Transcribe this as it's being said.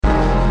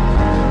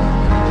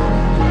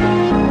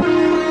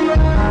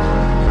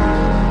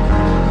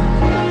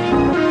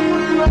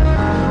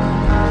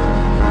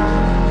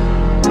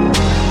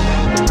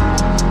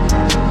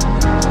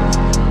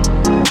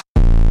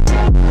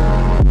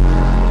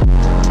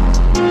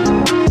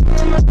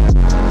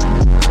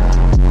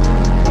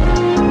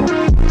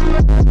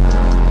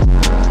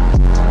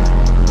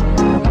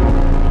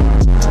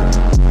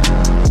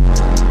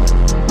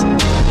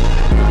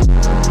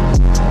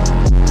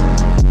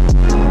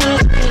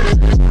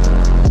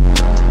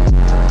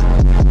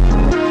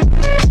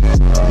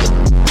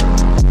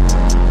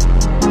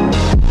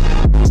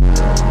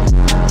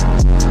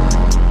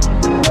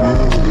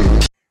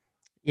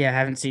Yeah, I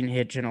haven't seen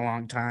Hitch in a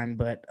long time,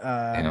 but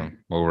Well,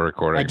 we're I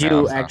recording now,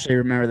 do so actually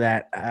remember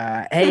that.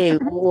 Hey,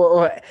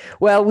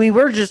 well, we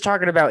were just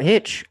talking about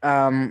Hitch,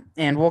 and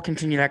we'll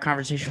continue that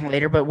conversation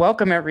later. But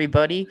welcome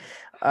everybody,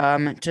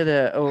 to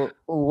the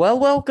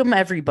welcome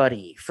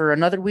everybody for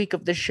another week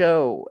of the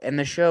show, and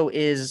the show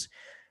is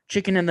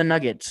Chicken and the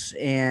Nuggets,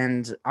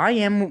 and I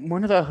am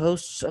one of the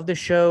hosts of the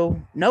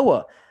show,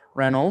 Noah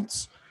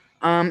Reynolds.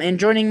 And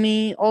joining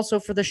me also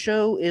for the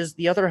show is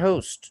the other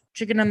host,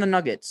 Chicken and the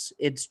Nuggets.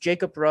 It's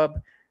Jacob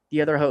Rubb,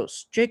 the other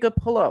host. Jacob,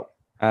 hello.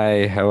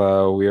 hi,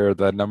 hello. We are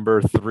the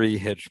number three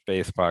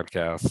Hitch-based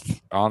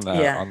podcast on the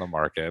Yeah. on the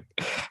market.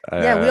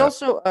 Yeah, we Uh,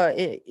 also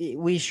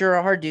we sure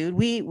are, dude.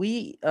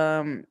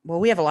 Well,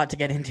 we have a lot to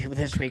get into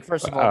this week.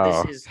 First of all, this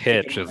oh, is Chicken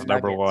Hitch and the is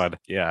number Nuggets. one.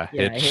 Yeah,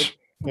 Yeah, Hitch.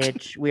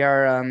 Hitch. We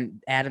are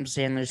Adam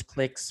Sandler's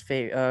Clicks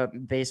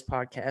based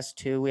podcast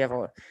too.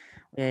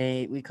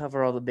 We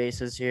cover all the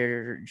bases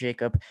here,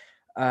 Jacob.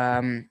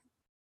 Um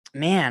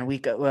Man, we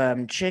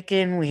got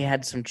chicken. We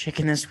had some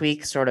chicken this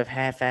week, sort of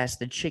half-assed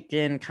the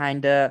chicken,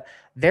 kind of.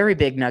 Very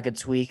big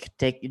Nuggets week.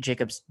 Take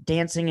Jacob's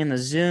dancing in the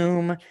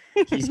Zoom.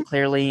 He's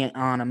clearly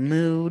on a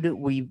mood.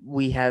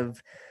 We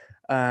have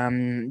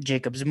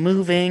Jacob's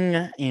moving.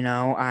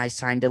 I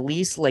signed a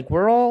lease. Like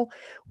we're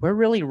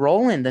really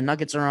rolling. The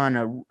Nuggets are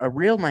on a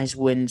real nice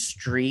win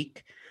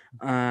streak.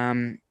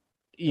 Um,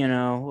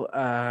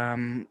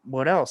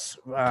 what else?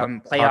 Talk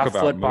Playoff about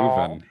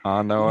football. moving, huh,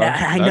 Yeah, Noah?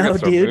 I know,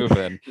 Nuggets are dude.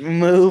 moving.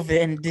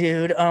 Moving,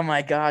 dude. Oh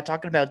my god,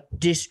 talking about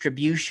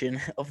distribution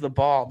of the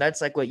ball.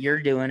 That's like what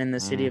you're doing in the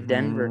city of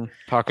Denver.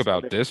 Talk Sort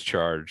about of.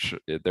 discharge.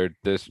 They're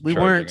We discharging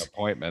weren't.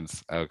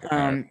 appointments. Okay, all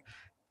right. Um,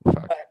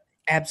 Fuck.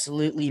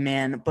 Absolutely,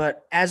 man.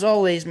 But as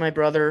always, my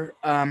brother,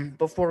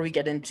 before we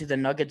get into the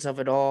nuggets of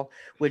it all,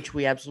 which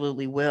we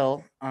absolutely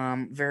will, a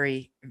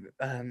Big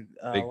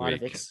lot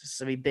of week.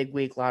 it's a big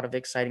week, a lot of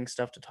exciting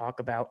stuff to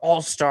talk about. Um,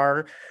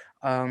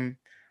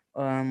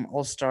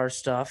 All Star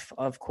stuff,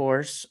 of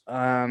course.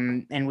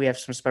 And we have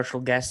some special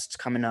guests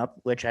coming up,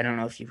 which I don't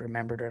know if you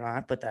remembered or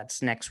not, but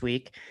that's next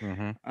week.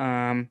 hmm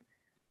Um,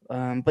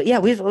 but yeah,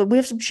 we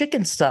have some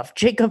chicken stuff.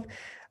 Jacob,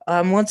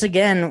 once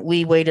again,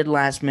 we waited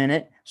last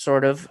minute,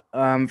 sort of,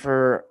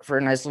 for a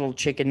nice little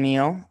chicken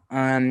meal.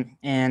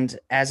 And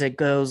as it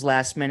goes,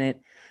 last minute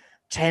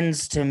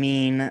tends to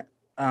mean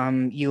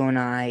you and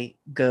I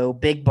go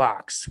big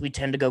box. We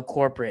tend to go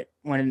corporate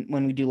when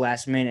we do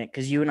last minute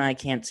because you and I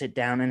can't sit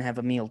down and have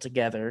a meal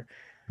together.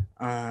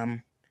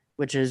 Um,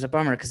 which is a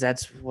bummer because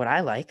that's what I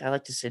like. I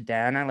like to sit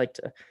down. I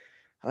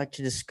like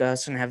to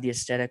discuss and have the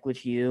aesthetic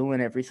with you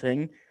and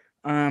everything.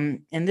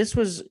 And this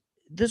was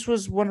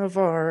one of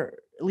our,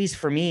 at least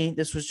for me,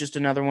 this was just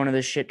another one of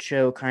the shit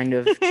show kind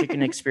of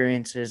chicken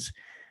experiences.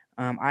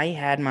 I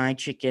had my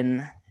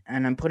chicken,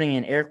 and I'm putting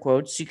in air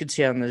quotes. You could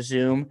see on the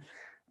Zoom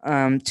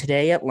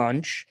today at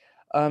lunch.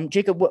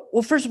 Jacob,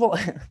 well, first of all,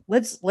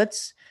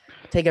 let's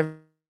take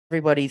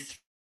everybody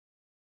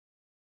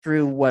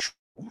through what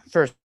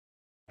first.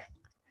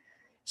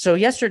 So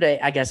yesterday,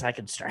 I guess I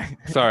could start.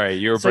 Sorry,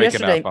 you were So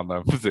breaking up yesterday, on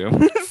the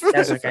Zoom.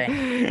 that's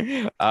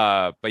okay.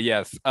 But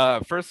yes,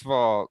 first of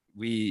all,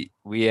 we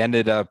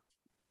ended up,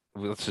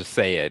 let's just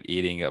say it,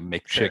 eating a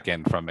Sure.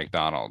 McChicken from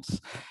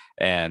McDonald's.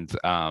 And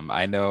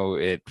I know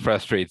it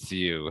frustrates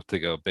you to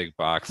go big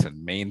box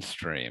and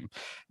mainstream,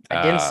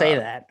 I didn't uh, say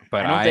that.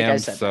 but I don't I think I am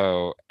said that.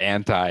 so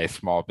anti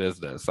small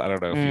business. I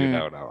don't know if you Mm,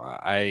 know, Noah.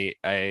 I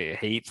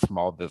hate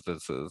small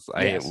businesses.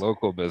 I hate yes.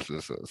 local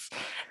businesses,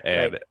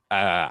 Right.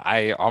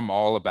 and I'm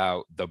all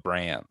about the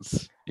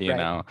brands.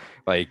 Right.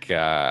 Like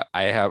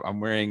I'm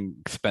wearing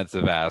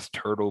expensive ass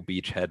Turtle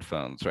Beach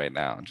headphones right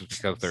now just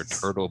because they're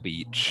Turtle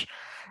Beach.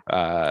 So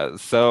I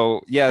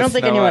don't yes,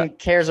 think Noah. anyone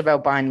cares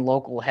about buying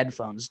local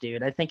headphones,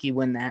 dude. I think you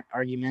win that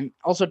argument.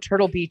 Also,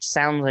 Turtle Beach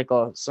sounds like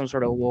some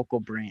sort of local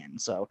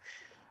brand, so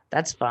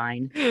that's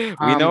fine. We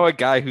Um, know a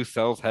guy who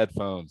sells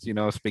headphones,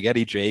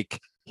 Spaghetti Jake.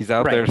 He's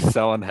out there right.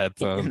 selling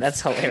headphones.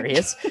 That's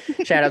hilarious.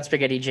 Shout out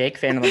Spaghetti Jake,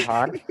 fan of the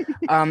pod.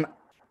 Um,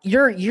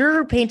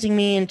 you're painting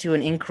me into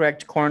an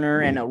incorrect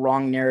corner and a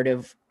wrong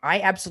narrative. I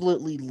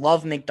absolutely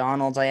love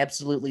McDonald's. I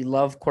absolutely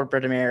love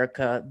corporate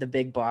America, the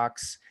big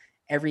box,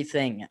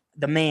 everything.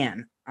 The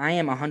man. I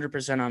am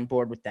 100% on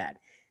board with that.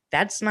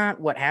 That's not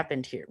what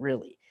happened here,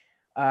 really.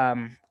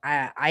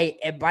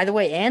 By the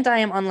way, and I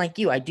am unlike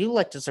you. I do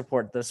like to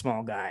support the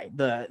small guy,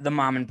 the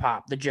mom and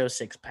pop, the Joe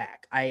six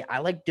pack. I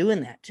like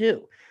doing that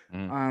too.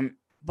 Mm. Um,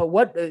 but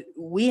what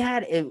we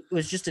had, it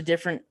was just a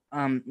different.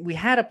 We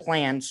had a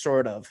plan,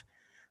 sort of.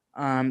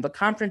 The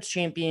conference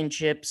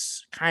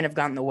championships kind of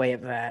got in the way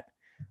of that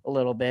a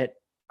little bit.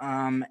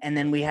 And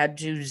then we had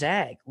to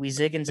zag. We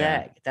zig and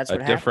Yeah. zag. That's A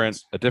what different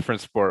happens. a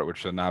different sport which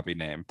should not be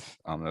named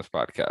on this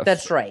podcast.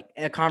 That's right.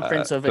 A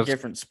conference of a Just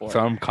different sport.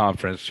 some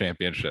conference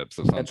championships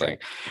or That's something.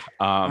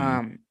 right. Um,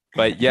 Um,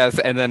 but yes,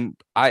 and then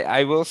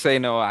I will say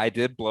no, I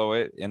did blow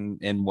it in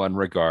one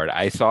regard.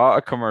 I saw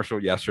a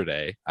commercial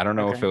yesterday. I don't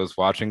know if okay. it was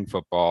watching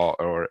football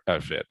or oh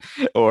shit,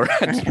 or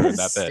just ruined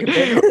that bit,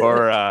 Stupid.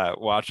 or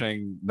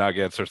watching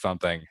Nuggets or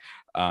something.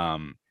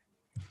 Um,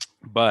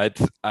 but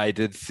I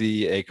did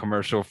see a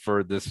commercial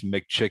for this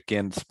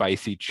McChicken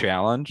spicy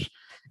challenge,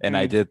 and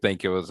I Mm, did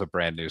think it was a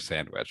brand new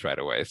sandwich right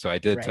away. So I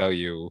did right. tell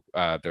you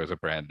there's a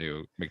brand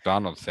new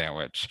McDonald's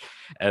sandwich,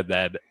 and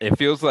then it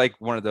feels like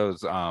one of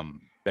those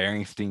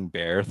Berenstain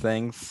Bear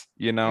things,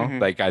 Hmm.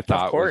 like I Of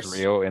thought was course.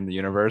 real in the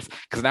universe.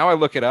 Because now I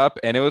look it up,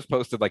 and it was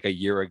posted like a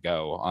year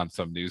ago on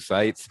some news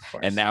sites,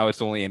 Of and course. now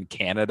it's only in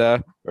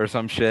Canada or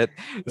some shit.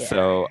 Yeah.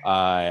 So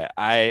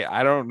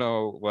I don't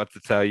know what to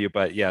tell you,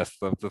 but yes,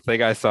 the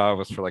thing I saw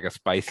was for like a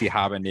spicy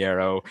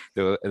habanero.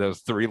 There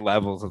was three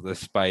levels of the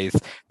spice,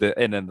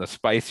 and then the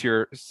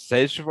spicier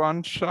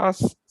Szechuan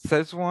sauce,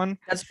 Szechuan.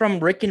 That's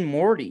from Rick and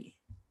Morty.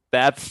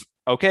 That's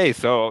okay.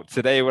 So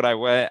today when I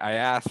went, I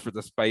asked for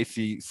the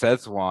spicy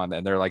Szechuan,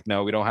 and they're like,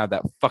 "No, we don't have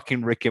that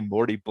fucking Rick and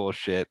Morty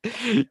bullshit."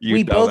 You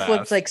We both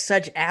looked dumbass. like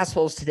such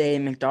assholes today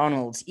in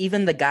McDonald's.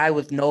 Even the guy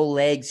with no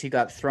legs who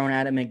got thrown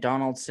out of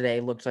McDonald's today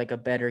looked like a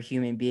better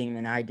human being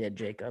than I did,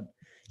 Jacob.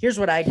 Here's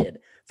what I did.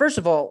 First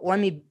of all,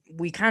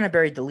 we kind of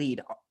buried the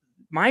lead.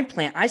 My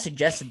plan, I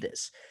suggested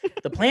this.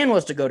 The plan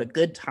was to go to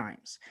Good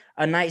Times,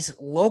 a nice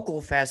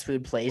local fast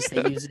food place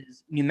that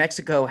uses New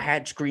Mexico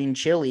Hatch green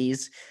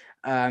chilies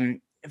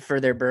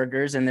for their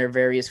burgers and their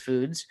various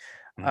foods.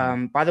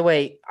 Mhm. By the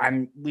way,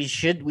 we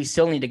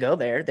still need to go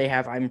there. They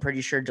have, I'm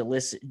pretty sure,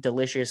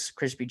 delicious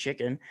crispy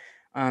chicken.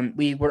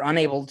 We were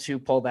unable to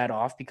pull that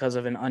off because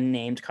of an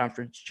unnamed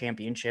conference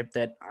championship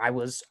that I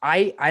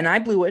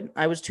blew it.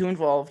 I was too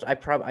involved. I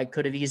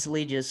could have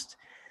easily just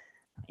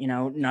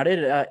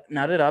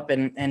nutted up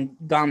and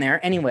gone there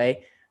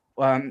anyway.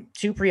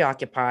 Too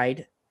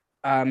preoccupied.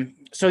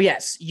 So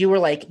yes, you were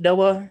like,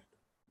 Noah,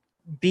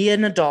 be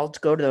an adult,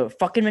 go to the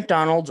fucking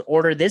McDonald's,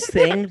 order this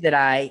thing that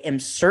I am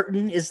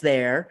certain is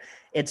there.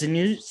 It's a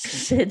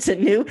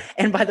new,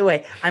 and by the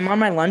way, I'm on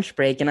my lunch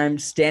break and I'm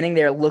standing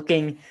there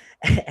looking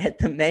at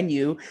the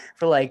menu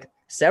for like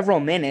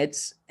several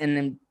minutes. And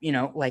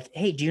then, like,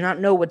 hey, do you not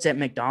know what's at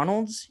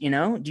McDonald's?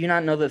 Do you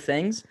not know the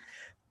things?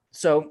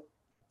 So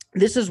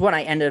this is what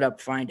I ended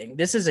up finding.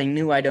 This is a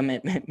new item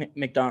at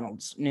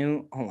McDonald's.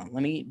 Hold on,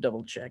 let me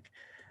double check.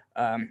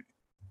 Um,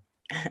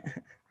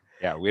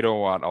 Yeah, we don't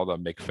want all the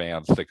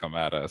McFans to come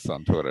at us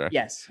on Twitter.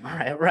 Yes. All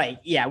right. Right.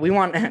 Yeah. We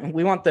want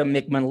we want the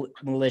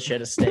militia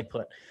to stay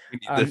put. We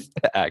need Um, this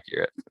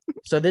accurate.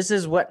 so this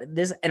is what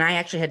this, and I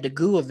actually had to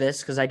Google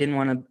this because I didn't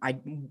want to.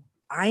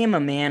 I am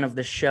a man of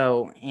the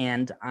show,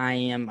 and I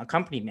am a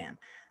company man,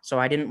 so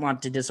I didn't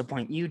want to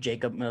disappoint you,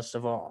 Jacob, most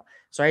of all.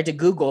 So I had to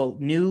Google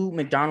new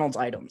McDonald's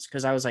items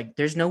because I was like,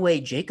 "There's no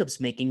way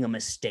Jacob's making a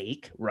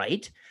mistake,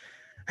 right?"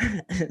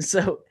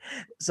 so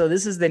so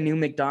this is the new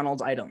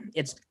McDonald's item.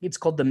 It's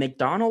called the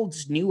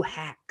McDonald's New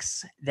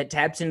Hacks that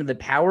taps into the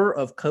power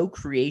of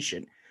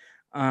co-creation.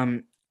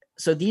 Um,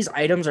 so these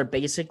items are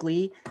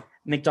basically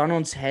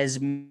McDonald's has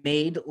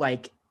made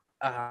like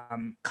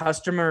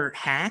customer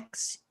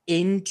hacks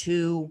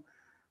into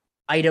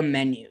item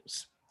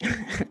menus.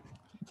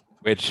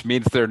 Which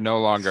means they're no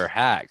longer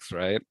hacks,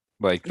 right?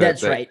 Like that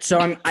That's that right.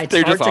 So it's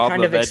they're just hard to on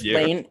kind the of menu.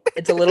 explain.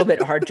 It's a little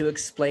bit hard to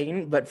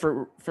explain, but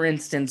for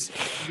instance,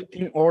 you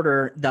can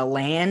order the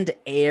land,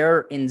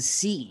 air, and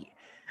sea,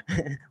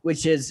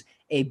 which is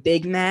a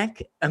Big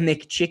Mac, a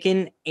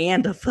McChicken,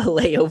 and a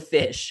filet o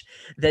fish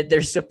that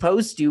they're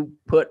supposed to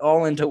put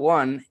all into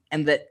one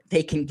and that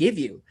they can give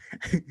you.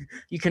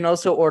 You can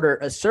also order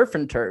a surf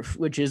and turf,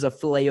 which is a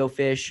filet o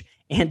fish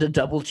and a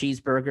double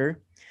cheeseburger.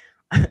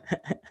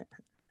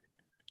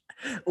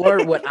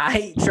 Or what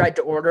I tried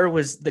to order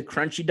was the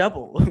crunchy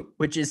double,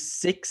 which is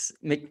six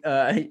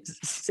McNuggets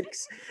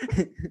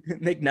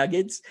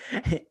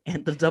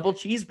and the double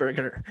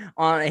cheeseburger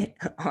on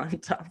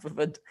top of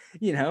it,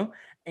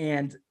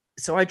 And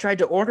so I tried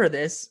to order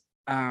this.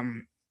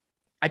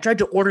 I tried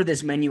to order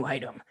this menu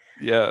item,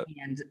 Yeah.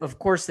 and of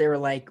course they were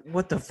like,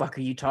 "What the fuck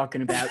are you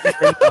talking about?"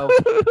 Even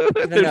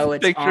though There's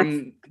it's pictures.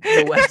 on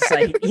the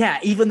website. Yeah,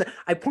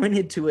 I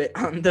pointed to it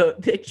on the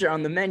picture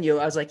on the menu.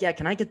 I was like, "Yeah,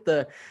 can I get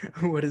the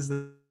what is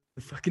the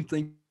fucking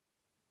thing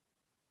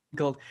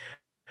called?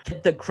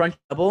 Get the crunch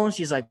double?" And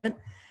she's like, "What?"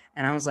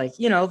 And I was like,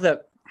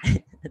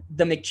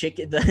 the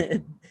McChicken,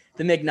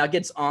 the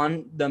McNuggets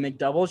on the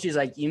McDouble. She's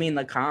like, "You mean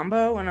the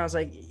combo?" And I was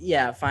like,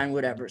 "Yeah, fine,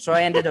 whatever." So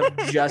I ended up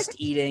just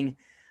eating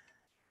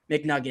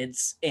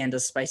McNuggets and a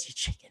spicy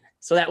chicken.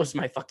 So that was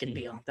my fucking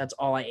meal. That's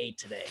all I ate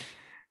today.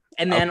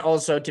 And then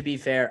also, to be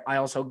fair, I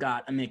also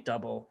got a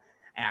McDouble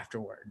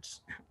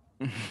afterwards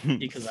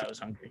because I was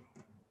hungry.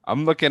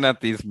 I'm looking at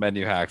these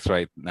menu hacks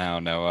right now,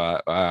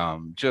 Noah.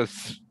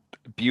 Just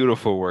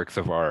beautiful works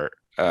of art.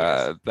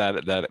 Yes.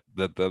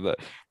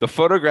 The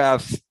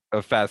photographs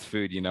of fast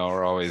food,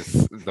 are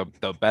always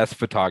the best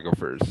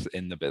photographers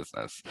in the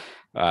business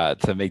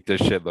to make this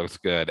shit looks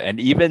good. And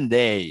even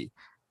they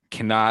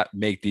cannot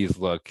make these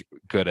look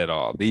good at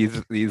all.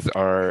 These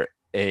are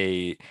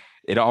it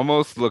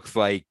almost looks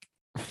like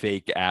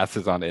fake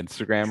asses on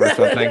Instagram or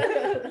something.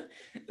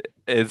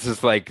 It's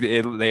just like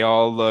they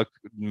all look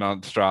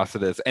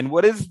monstrous. And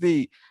what is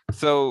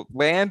so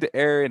land,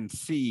 air, and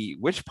sea?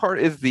 Which part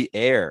is the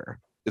air?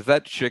 Is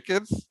that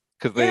chickens?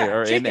 Because they Yeah,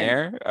 are in chicken.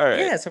 air. All right.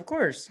 Yes, of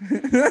course.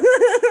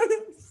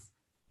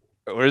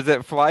 Or is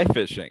it fly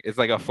fishing? It's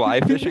like a fly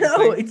fishing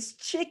No, thing. it's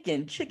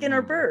chicken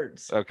or Mm,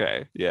 birds.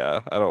 okay,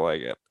 yeah, I don't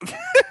like it.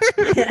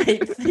 I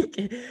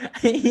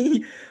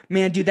think,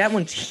 man, dude, that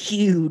one's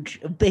huge.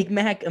 A Big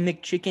Mac, a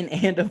McChicken,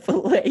 and a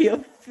fillet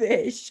of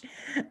fish.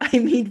 I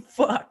mean,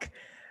 fuck.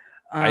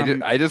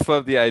 Um, I just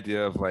love the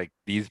idea of like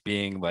these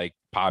being like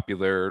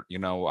popular,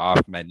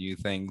 off menu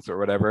things or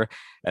whatever.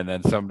 And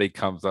then somebody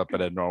comes up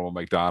at a normal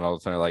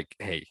McDonald's and they're like,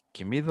 hey,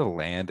 give me the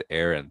land,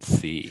 air, and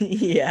sea.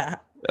 yeah,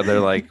 And they're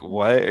like,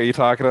 what are you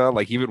talking about?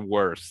 Like even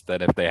worse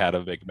than if they had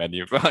a big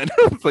menu behind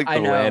us, it's like I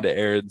the land, know.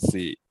 air, and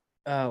sea.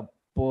 Oh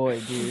boy,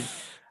 dude.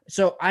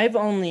 So I've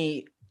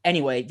only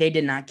anyway, they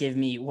did not give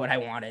me what I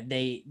wanted.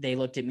 They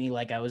looked at me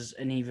like I was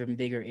an even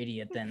bigger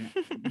idiot than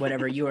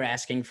whatever you were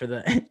asking for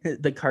the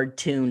the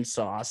cartoon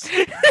sauce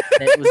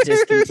that was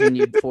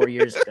discontinued 4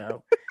 years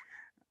ago.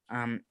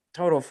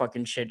 Total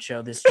fucking shit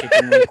show this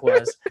chicken wing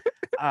was.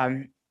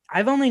 Um,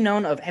 I've only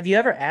known of. Have you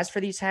ever asked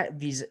for these?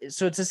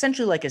 So it's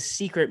essentially like a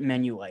secret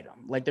menu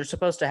item. Like they're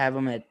supposed to have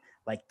them at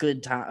like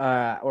good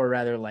time, or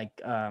rather like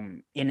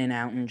In and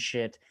Out and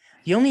shit.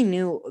 The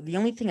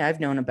only thing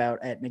I've known about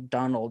at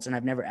McDonald's and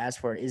I've never asked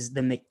for it is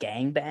the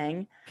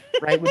McGangbang,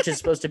 right? Which is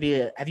supposed to be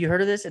a. Have you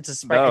heard of this? I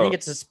think No.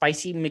 it's a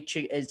spicy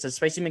McChicken. It's a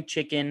spicy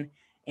McChicken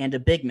and a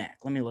Big Mac.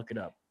 Let me look it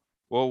up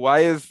Well,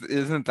 why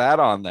isn't that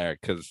on there?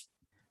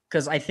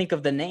 because I think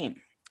of the name.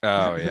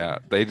 Oh yeah,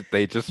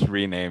 they just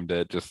renamed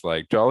it just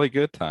like Jolly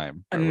Good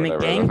Time A or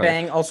whatever.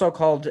 McGangbang, also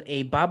called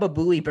a Baba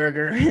Booey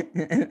burger.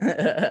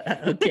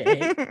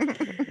 Okay.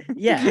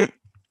 Yeah.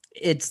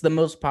 It's the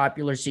most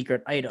popular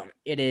secret item.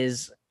 It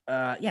is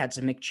yeah, it's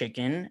a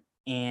McChicken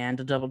and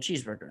a double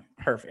cheeseburger.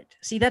 Perfect.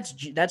 See,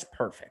 that's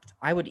perfect.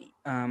 I would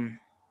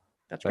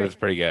that's That is great.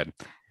 pretty good.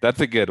 That's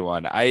a good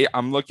one.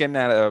 I'm looking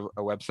at a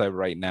website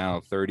right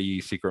now, 30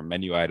 secret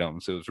menu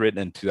items. It was written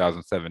in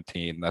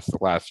 2017. That's the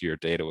last year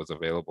data was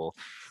available.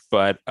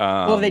 But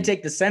Well, if they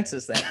take the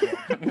census that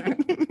year.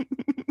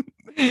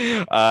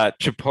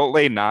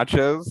 Chipotle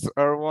nachos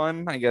are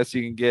one. I guess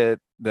you can get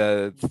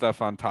the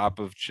stuff on top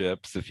of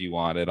chips if you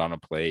want it on a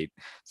plate.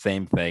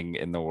 Same thing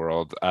in the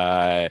world.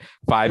 Five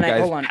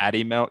Guys Hold on.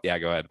 patty melt. Yeah,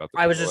 go ahead about the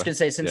I was just Chipotle. gonna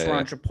say, since Yeah, we're yeah.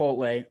 on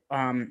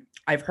Chipotle,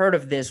 I've heard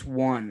of this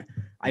one.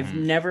 I've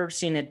Mhm. never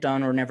seen it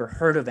done or never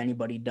heard of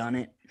anybody done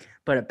it,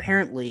 but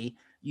apparently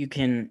you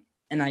can.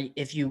 And I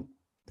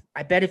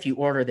bet if you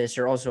order this,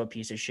 you're also a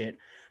piece of shit.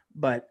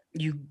 But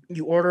you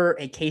order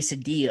a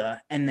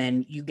quesadilla and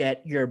then you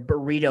get your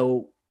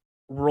burrito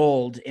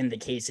rolled in the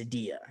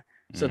quesadilla.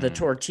 So the Mhm.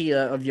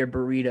 tortilla of your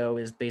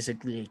burrito is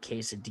basically a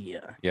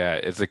quesadilla. Yeah,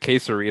 it's a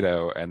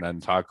quesarito, and then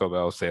Taco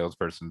Bell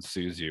salesperson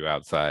sues you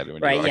outside when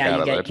you Right? walk Yeah, out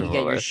of the you get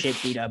your Chipotle. shit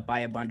beat up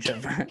by a bunch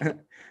of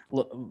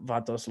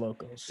vatos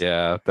locos.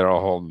 Yeah, they're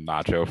all whole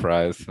nacho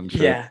fries and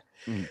shit. Yeah.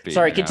 Beating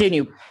Sorry, your ass.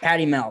 continue.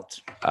 Patty melt.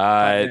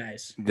 Five Uh,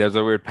 Guys. there's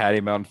a weird Patty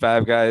Mountain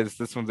Five Guys.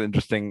 This one's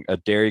interesting. A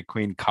Dairy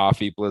Queen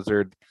coffee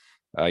blizzard.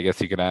 I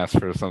guess you can ask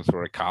for some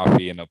sort of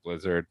coffee in a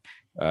blizzard.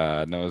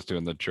 Noah's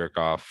doing the jerk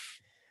off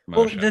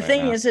Well, motion the right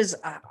thing now. is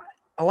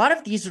a lot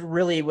of these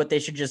really what they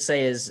should just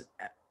say is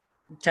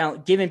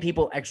giving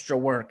people extra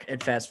work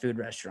at fast food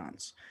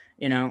restaurants.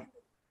 You know,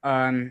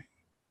 um,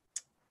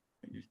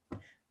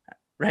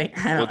 right?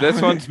 Well,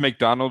 this one's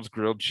McDonald's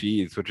grilled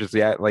cheese, which is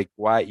like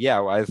why? Yeah,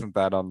 why isn't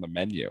that on the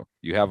menu?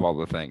 You have all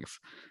the things,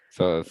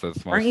 so it's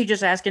Aren't you most.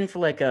 just asking for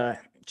like a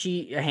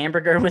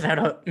hamburger without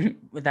a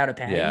without a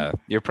patty? Yeah,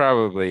 you're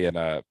probably in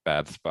a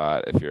bad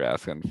spot if you're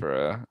asking for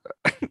a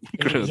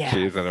grilled Yeah,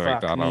 cheese at a fuck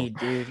me, McDonald's.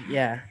 dude.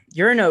 Yeah,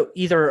 you're in a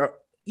either.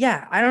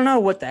 Yeah, I don't know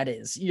what that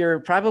is. You're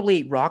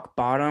probably rock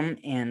bottom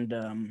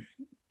and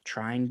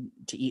trying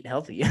to eat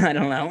healthy. I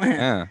don't know.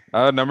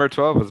 Yeah. Number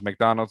 12 is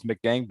McDonald's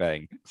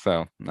McGangbang.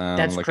 So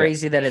That's look at.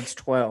 crazy that it's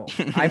 12.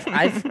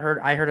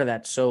 I heard of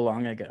that so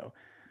long ago.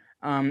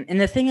 And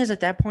the thing is,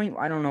 at that point,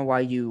 I don't know why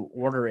you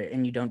order it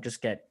and you don't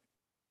just get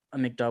a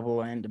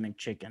McDouble and a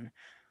McChicken.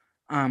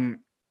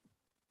 Um,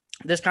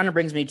 this kind of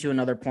brings me to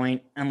another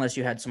point, unless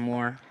you had some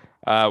more.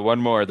 One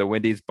more, the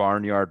Wendy's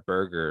Barnyard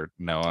Burger,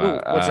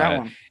 Noah. Ooh, what's that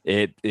one?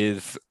 It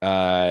is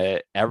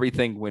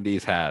everything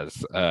Wendy's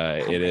has. Oh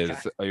It my is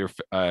god.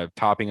 you're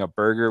topping a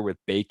burger with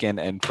bacon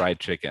and fried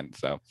chicken.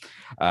 So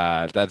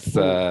Ooh.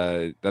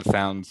 that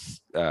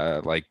sounds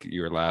like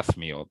your last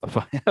meal,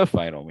 the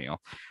final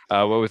meal.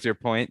 What was your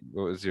point?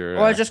 What was your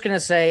Well, I was just gonna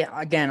say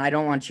again, I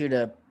don't want you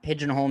to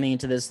pigeonhole me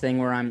into this thing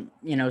where I'm,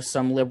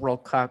 some liberal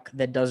cuck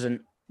that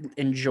doesn't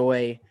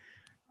enjoy,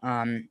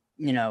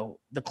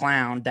 the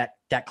clown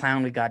that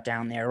clown we got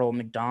down there, old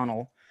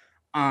McDonald.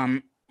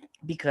 Um,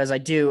 because I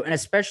do, and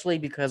especially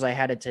because I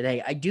had it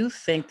today. I do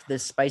think the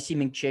spicy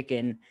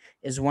McChicken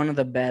is one of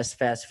the best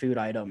fast food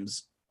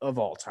items of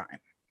all time.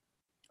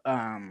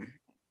 Um,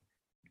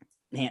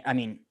 I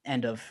mean,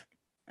 end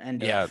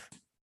yeah, of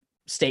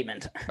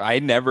statement. I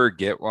never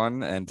get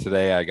one, and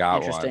today I got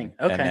one, Interesting.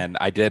 and Okay. then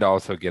I did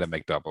also get a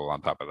McDouble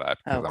on top of that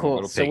Oh, because I'm a cool.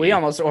 little So we piggy.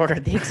 almost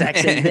ordered the exact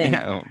same thing.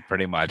 Yeah,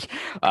 pretty much.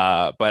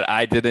 But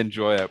I did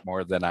enjoy it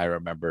more than I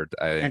remembered.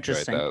 I enjoyed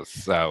Interesting. those.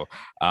 So,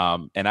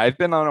 and I've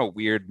been on a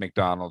weird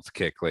McDonald's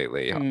kick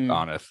lately. Mm,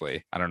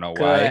 Honestly, I don't know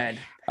why. good.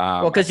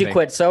 Well, I because you think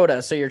quit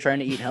soda, so you're trying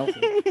to eat healthy.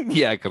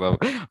 yeah, because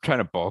I'm trying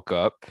to bulk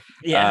up.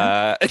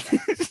 Yeah. Uh,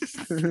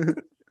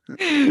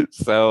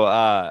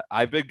 so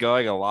I've been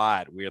going a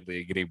lot,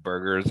 weirdly, getting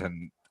burgers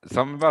and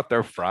something about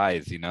their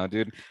fries,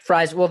 dude.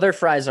 Fries. Well, their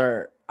fries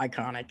are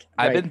iconic,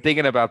 I've right? been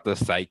thinking about the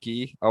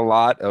psyche a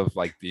lot of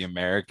like the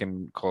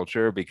American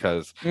culture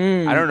because I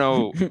don't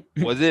Mm. know,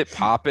 was it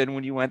poppin'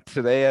 when you went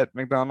today at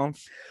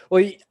McDonald's?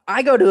 Well,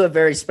 I go to a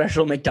very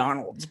special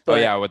McDonald's, Oh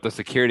yeah, but with the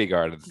security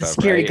guard and the stuff,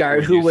 security right? guard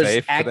Was who you was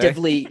safe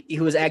today?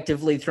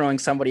 actively throwing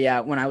somebody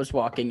out when I was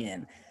walking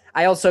in.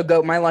 I also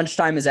go. My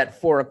lunchtime is at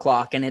 4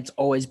 o'clock, and it's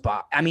always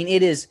Bob. I mean,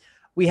 it is.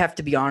 We have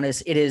to be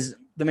honest. It is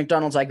the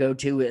McDonald's I go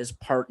to is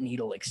part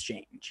needle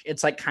exchange.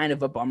 It's like kind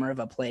of a bummer of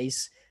a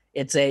place.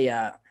 It's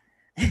a.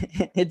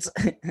 It's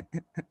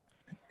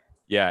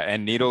Yeah,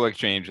 and needle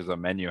exchange is a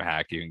menu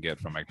hack you can get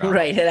from right.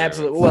 McDonald's It too.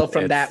 absolutely well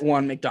from that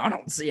one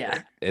McDonald's.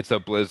 Yeah. It's a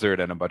blizzard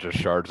and a bunch of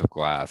shards of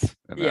glass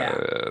and Yeah.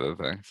 the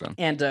thing. So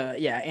And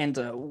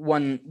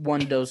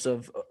one dose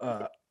of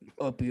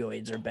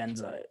opioids or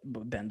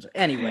benzo.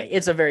 Anyway,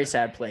 it's a very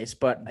sad place,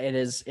 but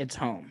it's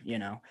home.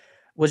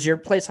 Was your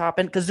place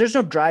hopping? Because there's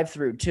no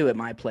drive-through too at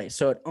my place,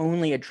 so it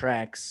only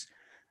attracts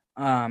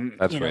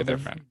that's way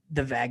different.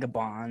 the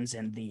vagabonds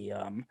and the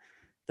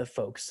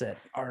folks that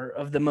are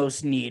of the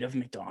most need of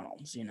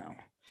McDonald's.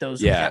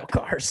 Those Yeah, without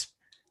cars.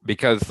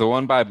 because the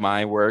one by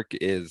my work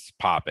is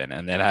popping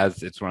and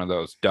it's one of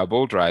those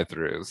double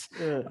drive-throughs.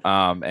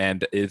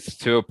 And it's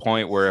to a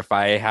point where if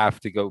I have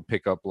to go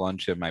pick up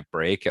lunch in my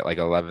break at like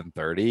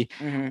 11:30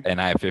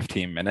 and I have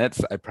 15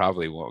 minutes, I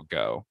probably won't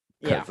go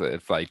because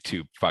it's like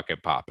too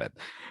fucking popping.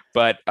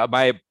 But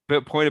my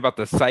point about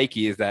the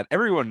psyche is that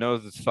everyone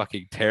knows it's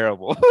fucking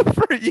terrible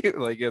for you.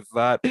 Like it's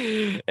not,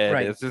 and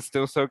it's just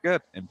still so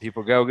good, and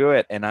people go do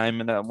it. And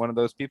I'm one of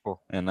those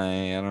people, and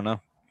I don't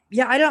know.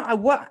 Yeah,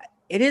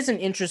 it is an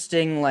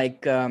interesting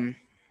like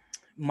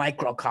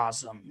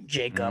microcosm,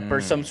 Jacob,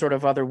 or some sort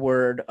of other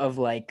word of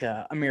like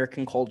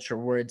American culture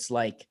where it's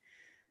like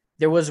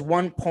there was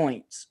one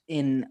point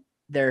in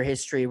their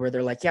history where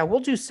they're like, yeah,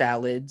 we'll do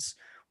salads.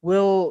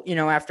 We'll,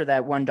 after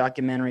that one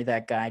documentary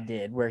that guy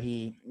did where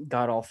he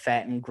got all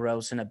fat and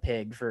gross in a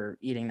pig for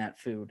eating that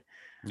food.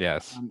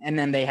 Yes. And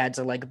then they had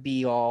to like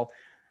be all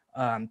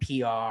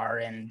PR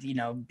and,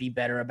 be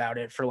better about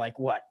it for like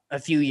a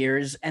few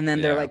years. And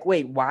then they're like,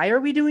 wait, why are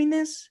we doing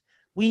this?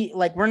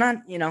 We're not,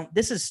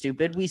 this is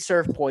stupid. We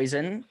serve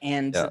poison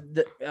and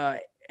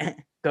we're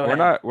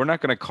not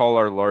going to call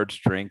our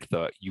large drink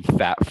the you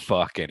fat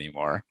fuck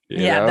anymore.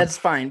 That's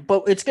fine.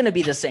 But it's going to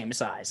be the same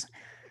size.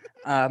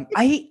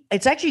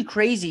 It's actually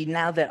crazy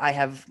now that I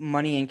have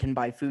money and can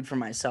buy food for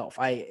myself.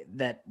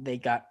 That they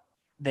got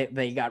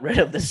rid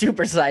of the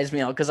supersized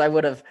meal because I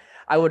would have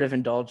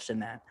indulged in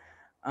that.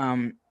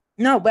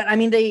 No, but I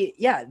mean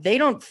they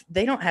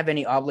don't have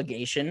any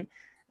obligation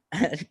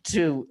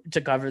to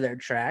cover their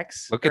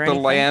tracks. Look at the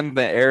land,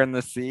 the air, and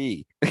the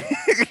sea.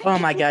 Oh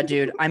my god,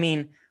 dude! I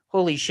mean,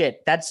 holy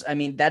shit! That's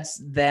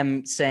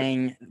them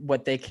saying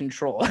what they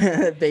control,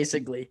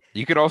 basically.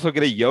 You could also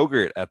get a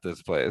yogurt at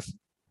this place.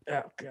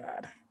 Oh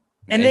god,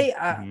 and they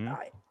I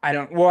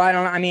don't. Well, I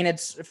don't. I mean,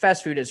 it's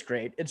fast food is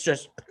great. It's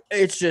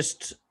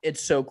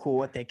so cool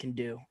what they can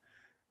do.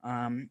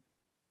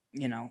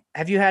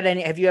 Have you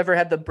ever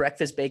had the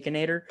breakfast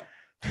baconator?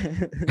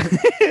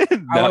 I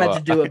wanted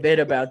to do a bit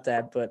about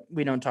that, but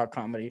we don't talk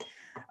comedy.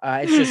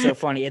 It's just so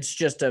funny. It's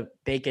just a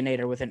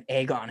baconator with an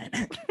egg on it.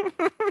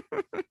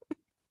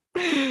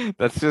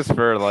 That's just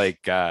for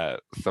like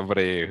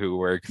somebody who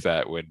works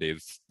at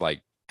Wendy's,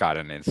 like got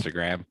an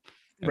Instagram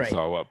and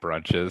saw what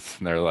brunches,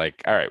 and they're like,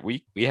 "All right,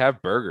 we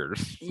have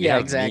burgers. We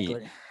have exactly.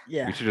 Meat.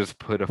 Yeah, we should just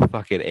put a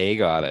fucking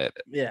egg on it."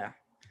 Yeah.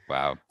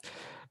 Wow.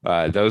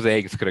 Those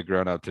eggs could have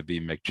grown up to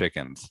be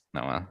McChickens.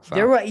 Noah. So.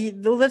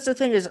 That's the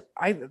thing is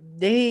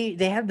they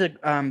have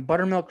the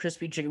buttermilk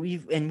crispy chicken.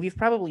 We've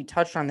probably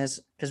touched on this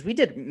because we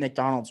did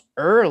McDonald's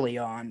early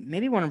on,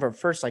 maybe one of our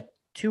first like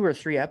 2 or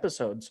 3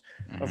 episodes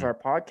of our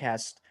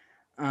podcast.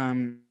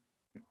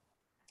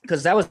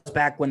 Because that was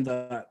back when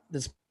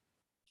this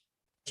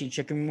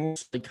chicken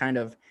was kind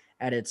of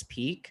at its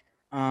peak.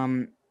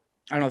 I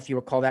don't know if you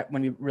recall that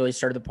when we really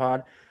started the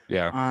pod.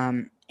 Yeah.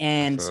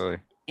 And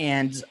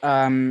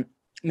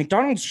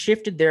McDonald's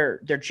shifted their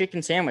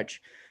chicken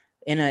sandwich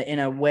in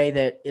a way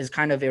that is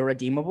kind of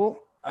irredeemable.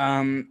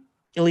 At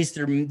least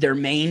their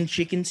main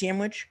chicken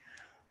sandwich.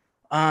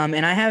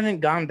 And I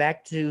haven't gone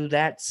back to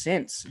that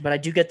since, but I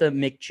do get the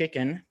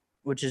McChicken,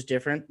 which is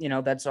different.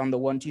 That's on the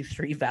 1, 2,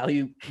 3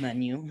 value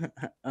menu.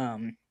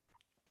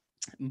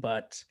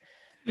 But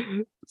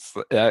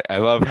I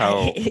love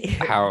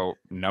how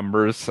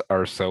numbers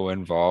are so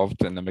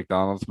involved in the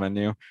McDonald's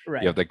menu.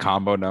 Right. You have the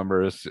combo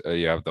numbers,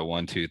 you have the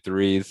 1, 2,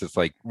 3s. It's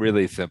like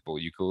really simple.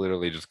 You could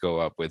literally just go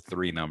up with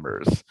 3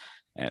 numbers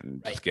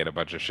and just get a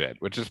bunch of shit,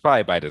 which is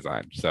probably by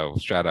design. So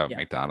shout out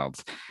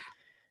McDonald's.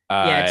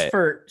 It's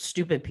for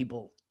stupid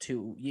people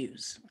to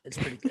use. It's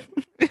pretty good.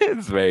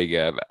 It's very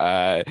good.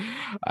 I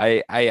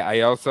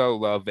also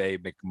love a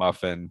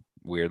McMuffin.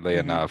 Weirdly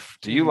enough,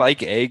 do you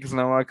like eggs,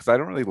 Noah? Because I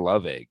don't really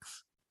love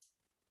eggs.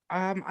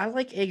 I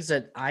like eggs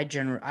that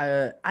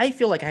I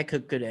feel like I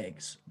cook good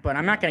eggs, but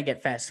I'm not gonna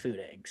get fast food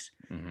eggs.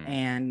 Mm-hmm.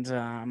 And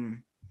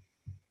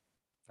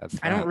That's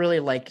I don't fine. really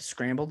like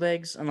scrambled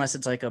eggs unless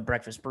it's like a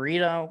breakfast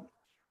burrito.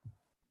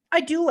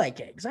 I do like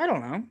eggs. I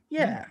don't know.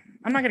 Yeah,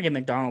 I'm not gonna get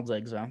McDonald's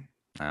eggs though.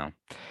 No.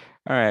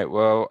 All right.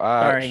 Well,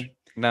 Sorry.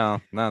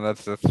 no, no,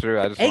 that's true.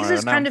 I just Eggs wanted to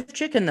is know. kind of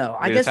chicken though.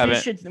 I We just guess we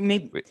haven't. should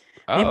maybe We,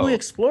 maybe we oh,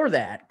 explore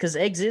that because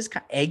eggs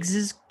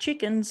is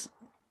chickens.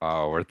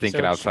 oh, we're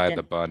thinking So outside the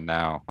chicken. bun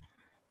now.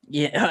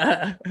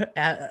 Yeah.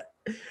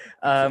 It's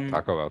a um.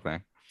 Taco Bell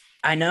thing.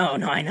 I know.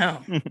 No, I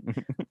know.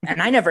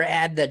 And I never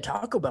had the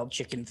Taco Bell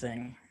chicken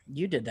thing.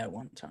 You did that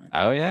one time.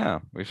 Oh yeah,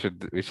 we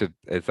should. Is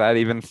that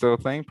even still a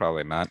thing?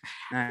 Probably not.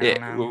 I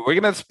don't know. We're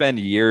gonna spend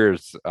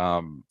years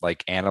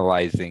like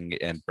analyzing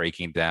and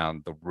breaking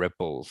down the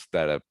ripples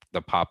that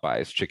the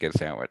Popeyes chicken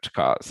sandwich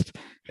caused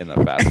in the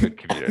fast food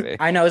community.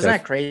 I know. Isn't Because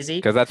that crazy?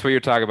 because that's what you're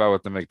talking about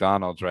with the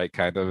McDonald's, right?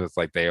 Kind of, it's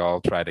like they all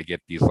try to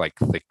get these like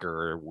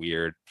thicker,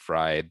 weird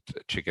fried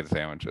chicken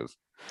sandwiches.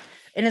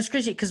 And it's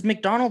crazy because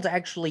McDonald's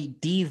actually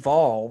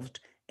devolved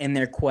in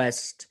their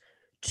quest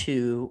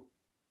to,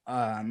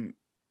 um,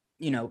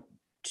 you know,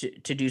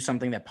 to do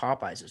something that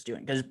Popeyes is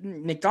doing. Because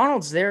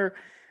McDonald's, their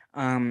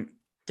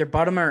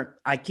buttermilk,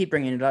 I keep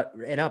bringing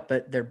it up,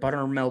 but their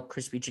buttermilk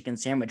crispy chicken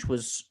sandwich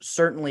was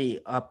certainly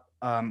up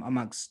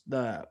amongst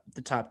the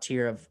top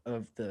tier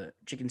of the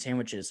chicken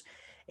sandwiches.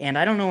 And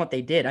I don't know what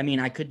they did. I mean,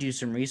 I could do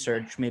some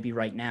research maybe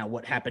right now.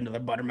 What happened to the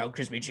buttermilk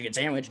crispy chicken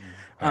sandwich?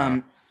 Uh,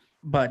 Um,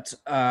 but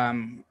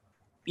I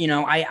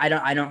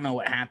don't know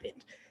what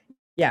happened.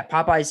 Yeah,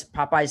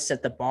 Popeyes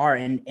set the bar,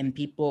 and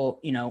people,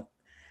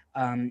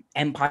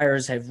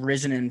 empires have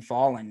risen and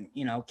fallen.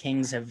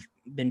 Kings have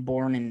been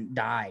born and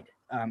died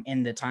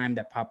in the time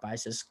that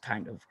Popeyes has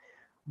kind of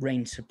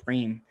reigned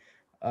supreme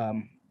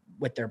um,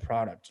 with their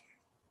product.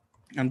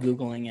 I'm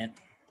googling it.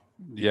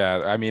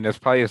 yeah, I mean, it's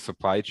probably a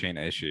supply chain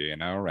issue.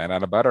 Ran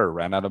out of butter,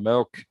 ran out of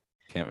milk.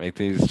 Can't make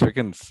these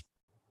chickens.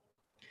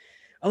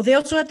 Oh, they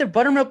also had their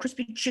buttermilk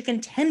crispy chicken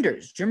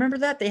tenders. Do you remember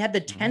that? They had the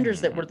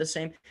tenders that Mm. were the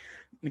same.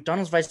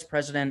 McDonald's vice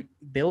president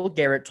Bill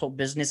Garrett told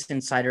Business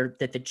Insider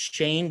that the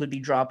chain would be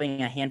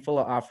dropping a handful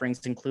of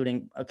offerings,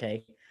 including,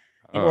 in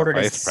Oh, order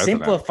to vice president,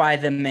 simplify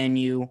the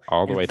menu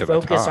all the and way to the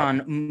focus top.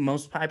 on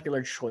most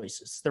popular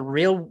choices.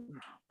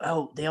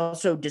 They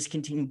also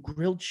discontinued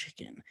grilled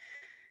chicken.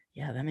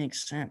 Yeah, that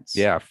makes sense.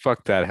 Yeah,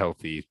 fuck that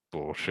healthy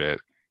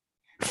bullshit.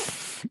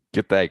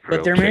 Get that But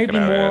grilled there may chicken be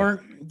out of here.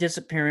 more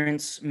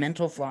disappearance,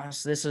 mental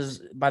floss. This is,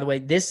 by the way,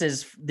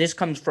 this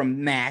comes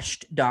from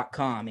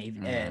mashed.com,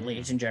 Mm.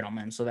 ladies and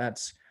gentlemen. So that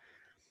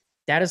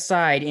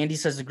aside, Andy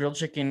says the grilled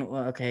chicken.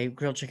 Well, okay,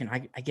 grilled chicken.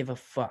 I give a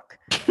fuck.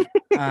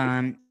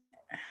 Um,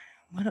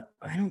 what?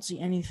 I don't see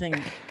anything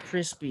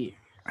crispy.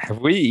 Have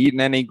we eaten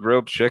any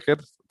grilled chicken?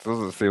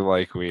 Doesn't seem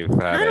like we've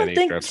had I don't any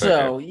think grilled chicken.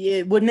 so.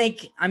 It would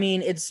make. I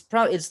mean, it's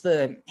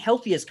the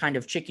healthiest kind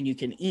of chicken you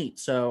can eat.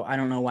 So I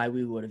don't know why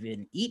we would have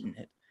been eaten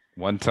it.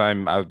 One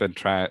time I've been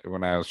trying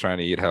when I was trying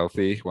to eat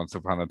healthy, once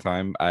upon a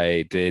time,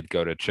 I did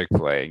go to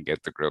Chick-fil-A and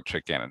get the grilled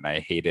chicken, and I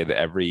hated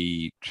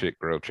every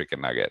grilled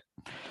chicken nugget.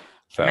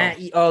 So Matt,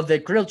 oh, the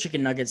grilled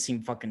chicken nuggets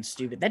seem fucking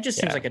stupid. That just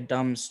seems yeah. like a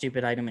dumb,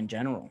 stupid item in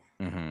general.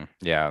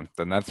 Yeah,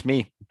 then that's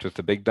me. Just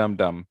a big dumb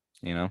dumb,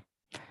 you know?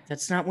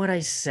 That's not what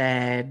I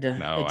said.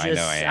 No, I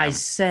know I I am.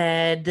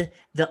 said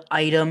the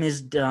item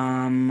is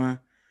dumb.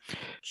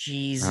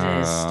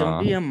 Jesus, don't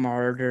Uh, be a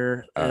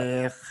martyr. uh,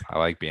 Ugh. I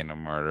like being a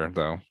martyr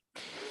though.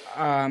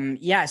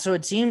 Yeah, so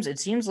it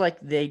seems like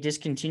they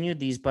discontinued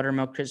these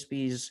buttermilk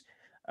crispies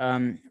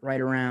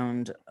right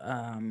around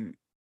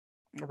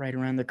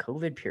the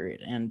COVID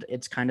period, and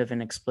it's kind of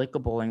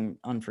inexplicable and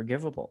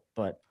unforgivable.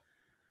 But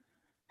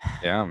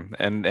Yeah,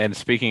 and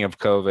speaking of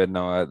COVID,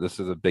 Noah, this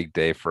is a big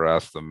day for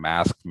us. The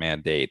mask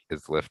mandate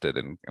is lifted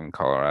in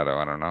Colorado.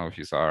 I don't know if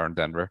you saw her in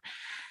Denver.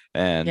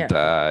 And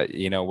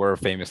yeah, we're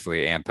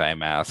famously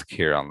anti-mask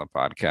here on the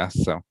podcast.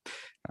 So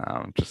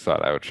just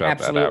thought I would shout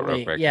that out real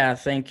absolutely. quick. Yeah,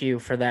 thank you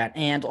for that.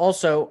 And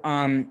also,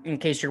 in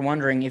case you're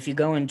wondering, if you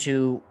go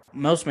into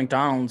most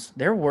McDonald's,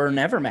 there were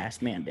never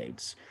mask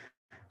mandates.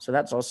 So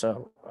that's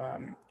also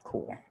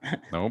cool.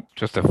 Nope,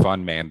 just a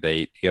fun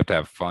mandate. You have to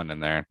have fun in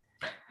there.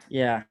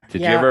 Yeah.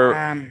 Did you Yeah.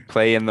 ever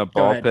play in the Go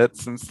ball ahead.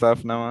 pits and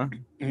stuff, Noah?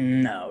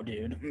 No,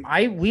 dude.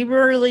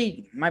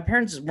 My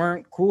parents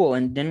weren't cool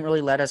and didn't really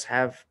let us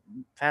have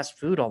fast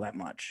food all that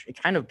much. It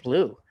kind of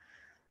blew.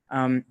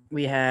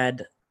 We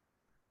had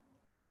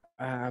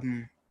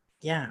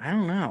yeah, I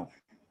don't know.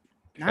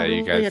 Not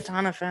You really a guys,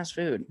 ton of fast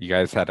food. you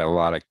guys had a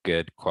lot of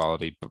good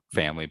quality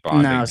family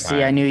bonding No, see,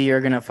 I time. knew you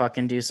were gonna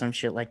fucking do some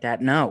shit like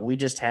that. No, we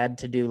just had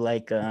to do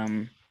like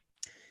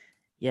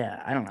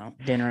yeah, I don't know,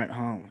 dinner at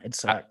home. It I,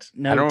 sucked. I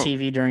No don't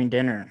TV during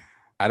dinner.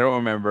 I don't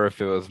remember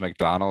if it was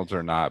McDonald's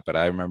or not, but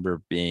I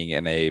remember being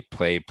in a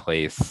play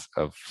place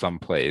of some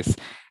place,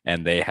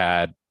 and they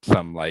had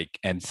some like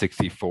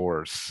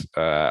N64s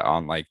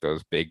on like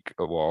those big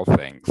wall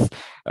things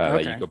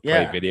that you Okay, could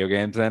play yeah. video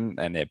games in,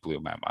 and it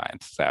blew my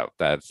mind. So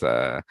that's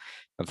how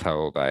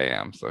old I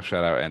am. So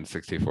shout out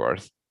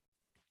N64s.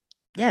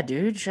 Yeah,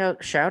 dude, shout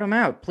them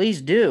out.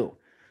 Please do.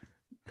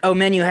 Oh,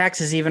 Menu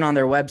Hacks is even on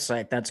their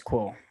website. That's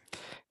cool.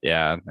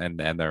 Yeah, and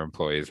their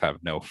employees have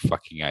no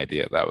fucking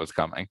idea that was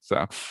coming.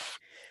 So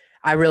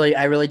I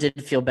really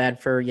did feel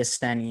bad for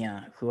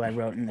Yesenia, who I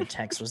wrote in the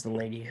text was the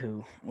lady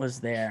who was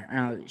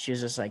there. She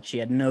was just like, she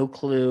had no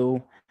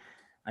clue.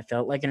 I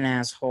felt like an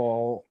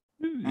asshole.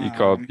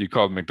 you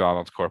called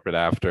McDonald's corporate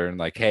after and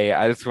like, hey,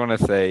 I just want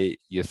to say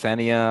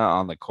Yesenia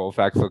on the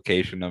Colfax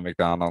location of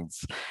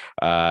McDonald's,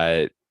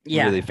 Yeah,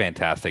 really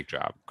fantastic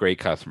job, great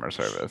customer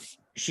service.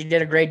 she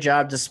did a great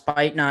job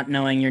despite not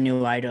knowing your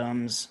new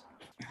items.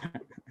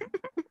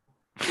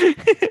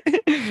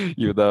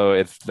 Even though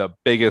it's the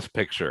biggest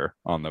picture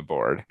on the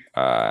board,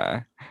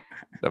 the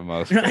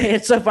most.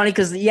 It's so funny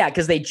because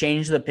they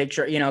changed the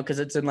picture, because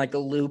it's in like a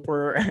loop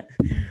or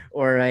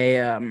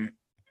a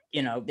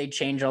they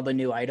change all the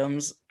new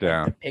items,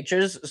 Yeah. the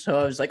pictures. So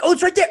I was like, oh,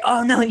 it's right there.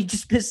 Oh no, you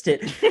just missed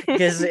it,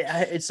 because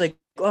it's like,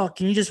 oh,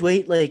 can you just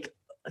wait like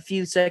a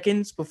few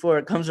seconds before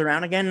it comes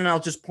around again, and I'll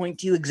just point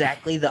to you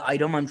exactly the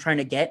item I'm trying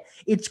to get.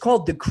 It's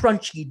called the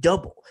Crunchy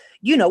Double.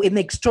 It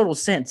makes total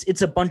sense.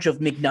 It's a bunch of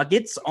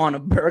McNuggets on a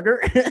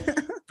burger.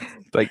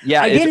 Like,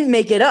 yeah, I didn't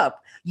make it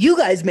up. You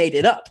guys made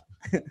it up.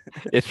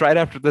 It's right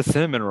after the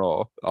cinnamon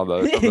roll on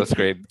the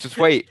screen. Just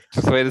wait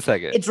a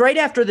second. It's right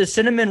after the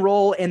cinnamon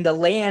roll and the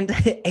land,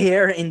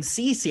 air, and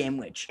sea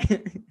sandwich.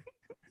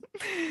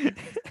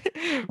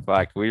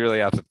 Fuck, we really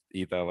have to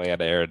eat the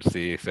land, air, and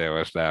sea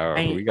sandwich now.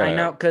 I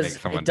know, because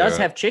it does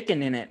have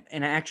chicken in it,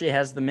 and it actually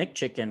has the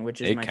McChicken,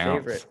 which is my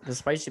favorite, the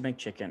spicy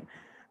McChicken.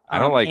 I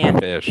don't like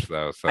fish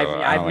though, so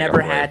I've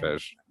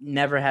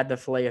never had the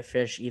fillet of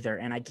fish either,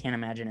 and I can't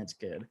imagine it's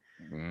good.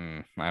 I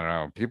don't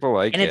know. People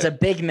like and it's a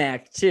Big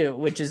Mac too,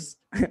 which is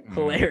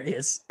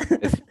hilarious.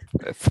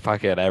 It's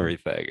fucking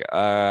everything.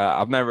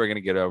 I'm never gonna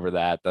get over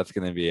that. That's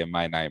gonna be in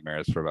my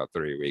nightmares for about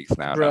 3 weeks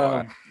now.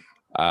 Bro,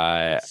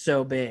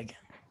 so big.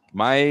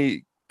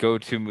 My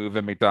go-to move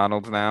at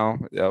McDonald's now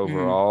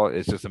overall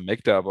is just a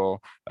McDouble,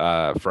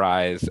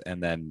 fries,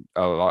 and then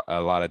a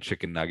lot of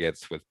chicken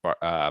nuggets with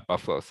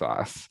buffalo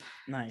sauce.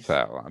 Nice.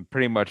 So I'm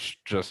pretty much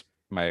just,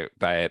 my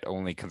diet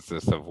only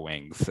consists of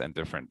wings and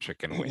different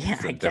chicken wings.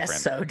 Yeah, I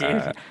guess so,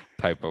 dude.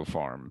 Type of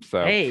form.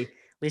 So hey, at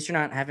least you're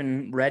not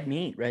having red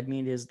meat. Red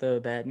meat is the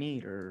bad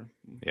meat, or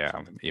yeah.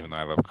 Even though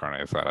I love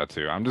carne asada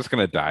too, I'm just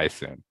gonna die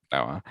soon,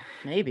 Noah.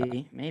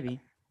 Maybe.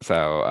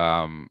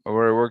 So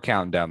we're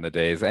counting down the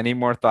days. Any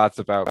more thoughts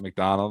about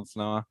McDonald's,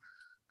 Noah?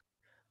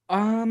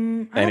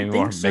 Any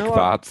more Mick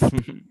thoughts?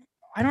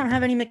 I don't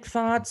have any Mick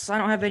thoughts. I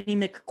don't have any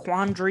Mick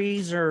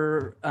quandaries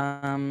or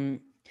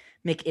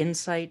Mick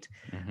insight.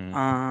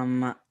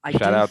 Shout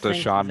out to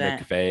Sean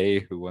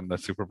McVay, who won the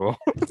Super Bowl.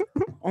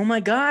 Oh my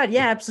God,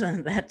 yeah,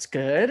 that's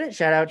good.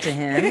 Shout out to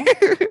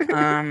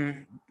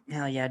him.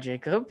 Hell yeah,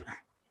 Jacob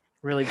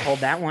really pulled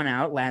that one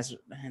out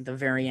at the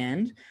very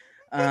end.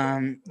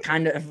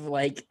 Kind of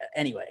like,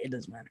 anyway, it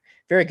doesn't matter.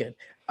 Very good.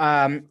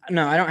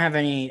 No, I don't have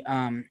any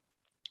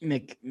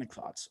Mick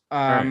thoughts.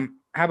 Right.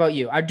 How about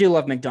you? I do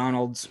love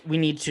McDonald's. We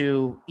need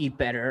to eat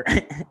better.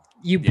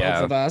 Both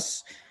of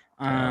us.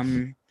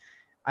 Yes.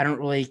 I don't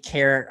really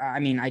care. I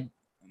mean,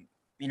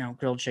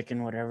 grilled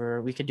chicken,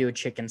 whatever. We could do a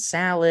chicken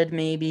salad,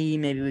 maybe.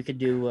 Maybe we could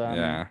do.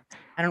 I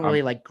don't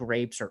really like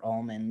grapes or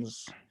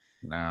almonds.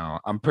 No,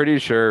 I'm pretty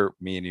sure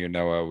me and you,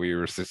 Noah, we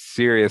were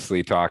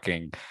seriously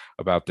talking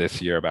about this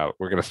year about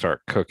we're gonna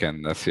start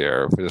cooking this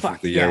year. This is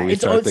the year we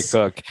start to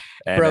cook,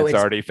 and it's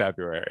already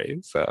February.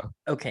 So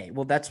okay,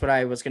 well that's what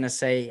I was gonna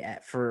say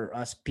for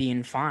us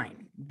being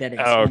fine. That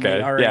it's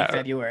already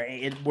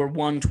February. We're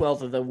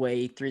 1/12 of the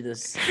way through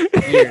this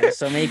year,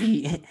 so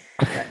maybe.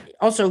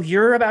 Also,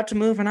 you're about to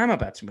move, and I'm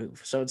about to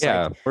move, so it's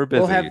we're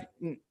busy.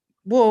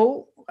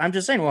 I'm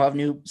just saying we'll have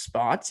new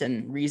spots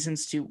and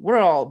reasons to. We're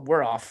off.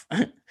 We're off.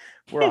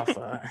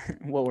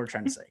 What we're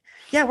trying to say.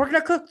 Yeah, we're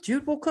gonna cook,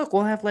 dude. We'll cook.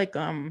 We'll have like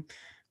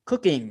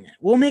cooking.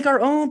 We'll make our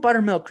own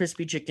buttermilk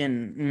crispy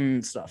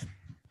chicken stuff.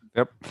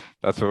 Yep,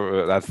 that's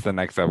the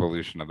next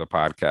evolution of the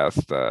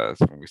podcast.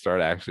 So when we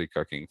start actually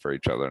cooking for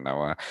each other,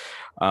 Noah.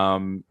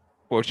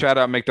 Well, shout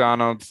out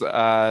McDonald's.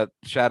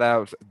 Shout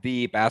out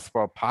the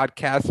Basketball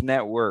Podcast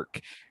Network,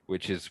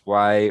 which is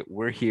why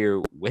we're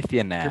here with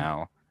you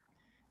now.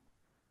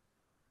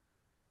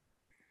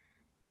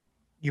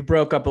 You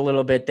broke up a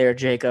little bit there,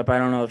 Jacob. I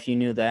don't know if you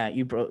knew that.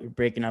 You're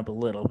breaking up a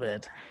little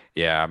bit.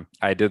 Yeah,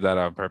 I did that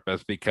on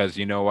purpose because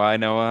you know why,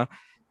 Noah?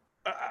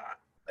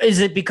 Is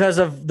it because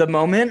of the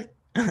moment?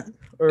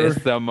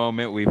 It's the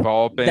moment we've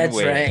all been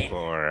waiting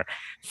for.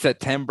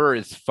 September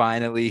is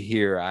finally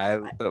here. I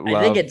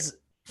think it's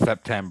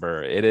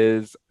September. It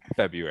is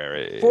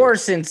February.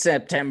 Since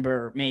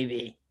September,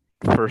 maybe.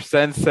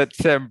 Since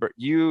September.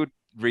 You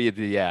read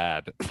the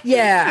ad.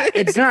 Yeah,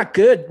 it's not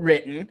good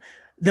written.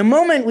 The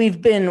moment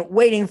we've been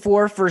waiting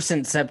for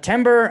since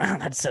September. Oh,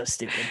 that's so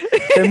stupid.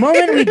 The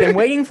moment we've been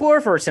waiting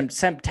for since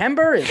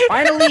September is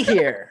finally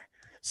here.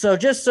 So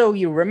just so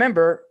you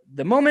remember,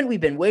 the moment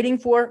we've been waiting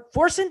for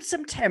since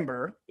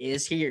September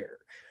is here.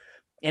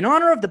 In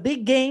honor of the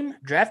big game,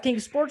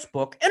 DraftKings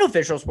Sportsbook, an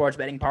official sports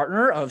betting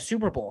partner of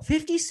Super Bowl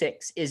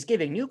 56, is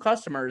giving new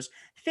customers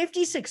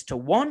 56 to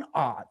 1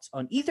 odds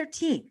on either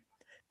team.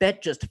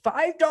 Bet just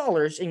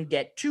 $5 and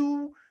get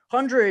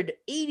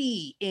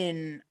 280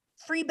 in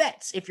free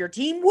bets if your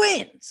team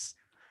wins.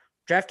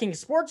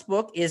 DraftKings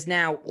Sportsbook is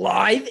now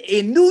live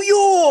in New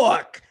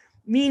York,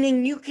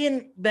 meaning you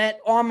can bet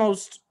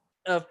almost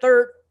a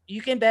third.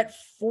 You can bet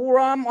for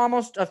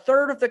almost a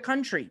third of the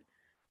country.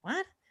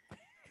 What?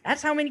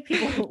 That's how many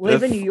people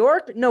live in New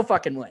York? No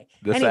fucking way.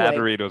 This Anyway. ad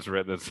read was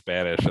written in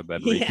Spanish and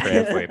then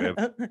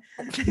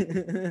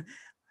retranslated.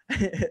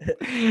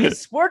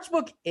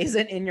 Sportsbook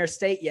isn't in your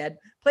state yet.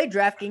 Play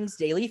DraftKings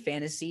daily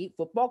fantasy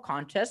football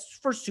contests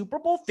for Super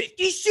Bowl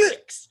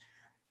 56.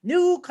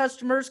 New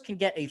customers can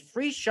get a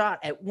free shot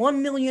at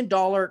 $1 million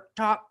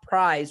top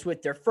prize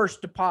with their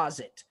first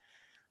deposit.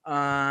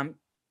 Hey,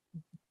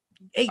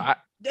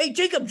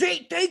 Jacob,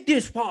 take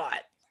this pot.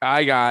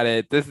 I got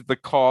it. This is the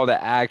call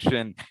to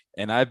action,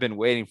 and I've been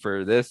waiting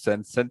for this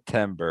since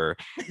September.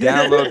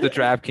 Download the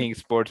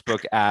DraftKings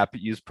Sportsbook app,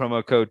 use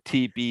promo code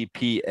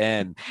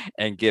TBPN,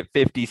 and get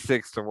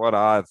 56 to 1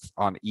 odds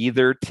on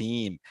either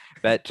team.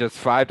 Bet just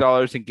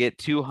 $5 and get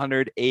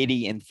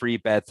 280 in free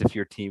bets if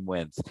your team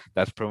wins.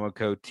 That's promo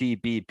code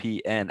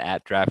TBPN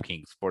at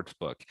DraftKings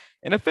Sportsbook,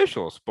 an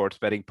official sports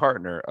betting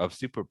partner of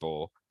Super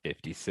Bowl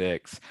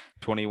 56.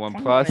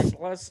 21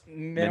 plus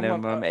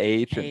minimum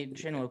age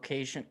and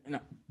location. No.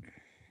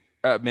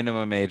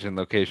 Minimum age and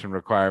location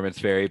requirements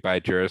vary by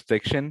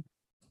jurisdiction.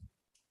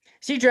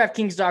 See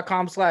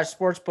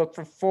DraftKings.com/sportsbook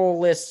for full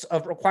lists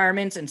of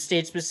requirements and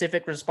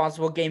state-specific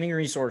responsible gaming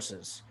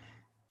resources.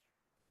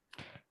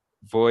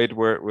 Void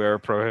where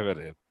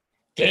prohibited.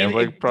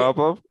 Gambling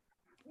problem?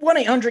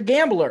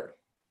 1-800-GAMBLER.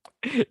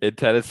 In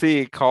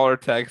Tennessee, call or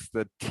text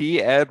the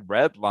TN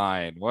Red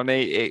Line,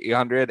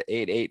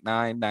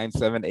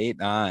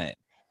 1-800-889-9789.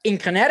 In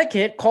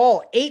Connecticut,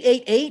 call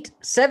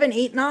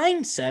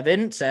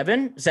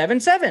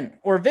 888-789-7777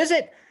 or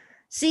visit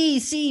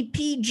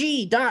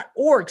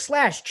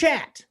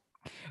ccpg.org/chat.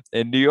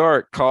 In New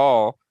York,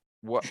 call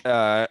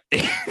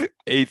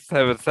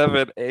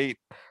 877-8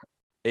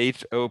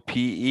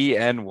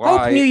 HOPENY.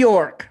 Hope New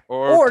York.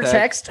 Or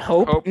text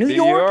Hope New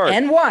York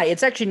NY.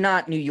 It's actually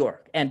not New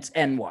York and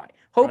NY.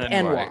 Hope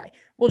NY.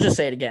 We'll just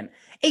say it again.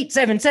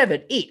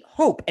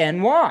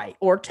 877-8-HOPE-NY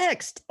or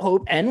text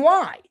Hope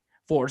NY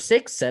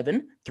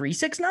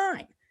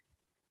 467-369.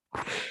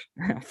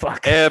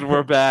 Fuck. And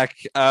we're back.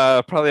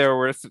 Probably our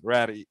worst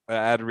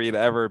ad read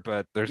ever,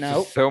 but there's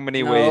just so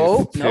many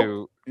ways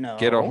to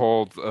get a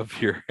hold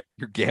of your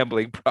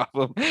gambling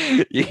problem.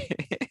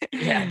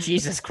 Yeah,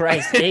 Jesus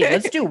Christ. Hey,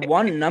 let's do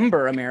one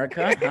number,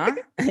 America, huh?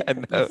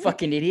 You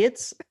fucking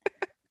idiots.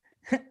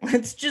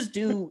 Let's just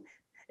do.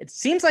 It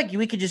seems like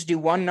we could just do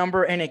one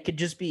number and it could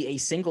just be a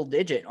single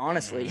digit,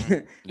 honestly.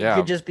 Yeah. It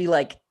could just be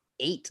like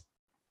 8.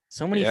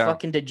 So many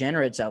fucking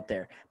degenerates out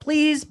there.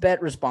 Please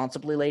bet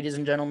responsibly, ladies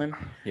and gentlemen.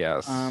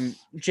 Yes.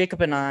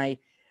 Jacob and I,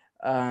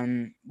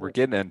 we're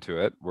getting into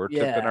it. We're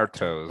tipping our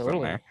toes totally.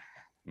 in there.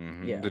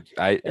 Mm-hmm. Yeah.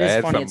 I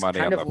had some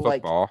money on the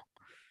football.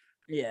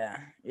 Yeah.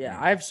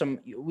 I have some.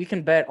 We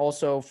can bet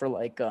also for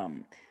like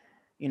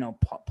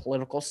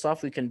political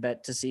stuff. We can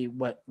bet to see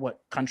what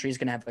country is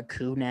gonna have a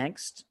coup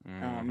next.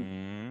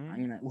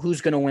 Who's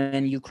gonna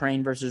win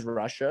Ukraine versus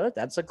Russia?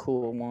 That's a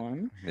cool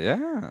one.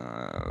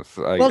 Yeah.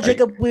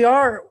 Jacob, we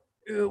are.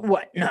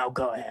 What? No,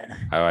 go ahead.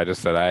 I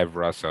just said I have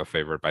Russia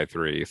favored by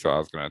 3, so I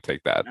was gonna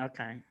take that.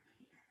 Okay.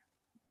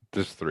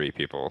 Just 3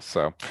 people,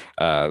 so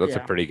that's a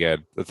pretty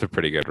good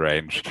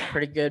range.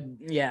 Pretty good,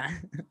 yeah.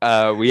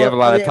 We have a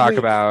lot to talk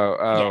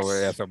about. We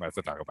have so much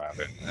to talk about.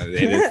 It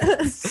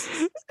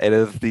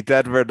is the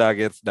Denver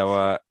Nuggets,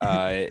 Noah.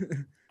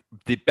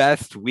 The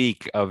best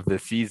week of the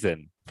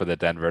season for the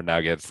Denver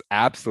Nuggets,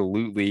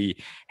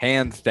 absolutely,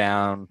 hands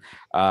down.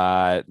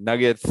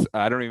 Nuggets.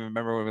 I don't even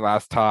remember when we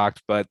last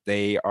talked, but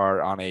they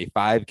are on a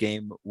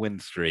 5-game win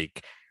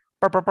streak.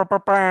 That's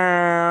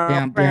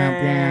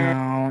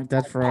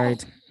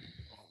right.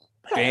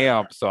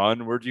 Damn,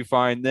 son, where'd you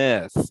find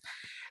this?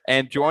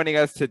 And joining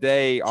us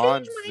today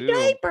on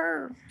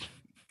Zoom.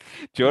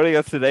 Joining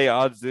us today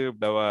on Zoom,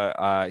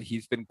 Noah.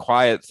 He's been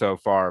quiet so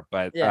far,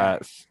 but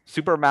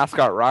Super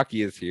Mascot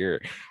Rocky is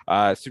here.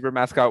 Super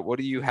Mascot, what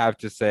do you have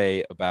to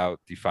say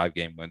about the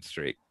 5-game win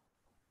streak?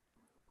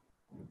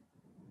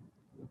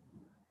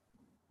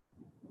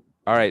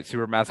 All right,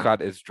 Super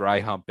Mascot is dry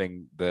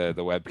humping the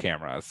web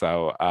camera,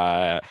 so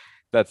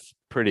that's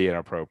pretty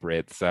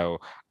inappropriate. So,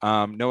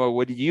 Noah,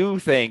 what do you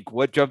think?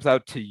 What jumps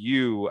out to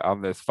you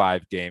on this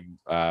 5-game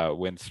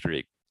win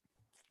streak?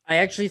 I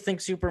actually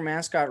think Super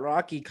Mascot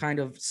Rocky kind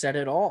of said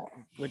it all,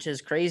 which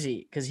is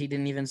crazy because he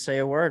didn't even say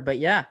a word. But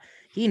yeah,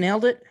 he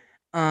nailed it.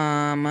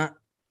 I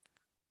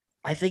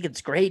think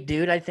it's great,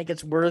 dude. I think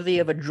it's worthy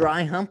of a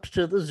dry hump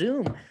to the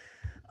Zoom.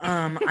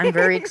 I'm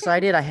very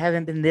excited. I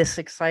haven't been this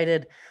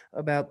excited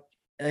about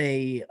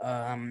a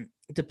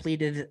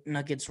depleted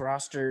Nuggets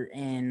roster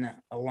in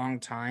a long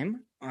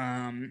time.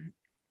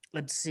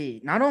 Let's see.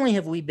 Not only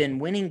have we been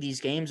winning these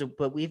games,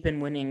 but we've been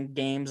winning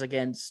games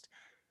against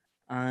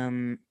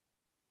um,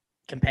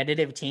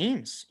 competitive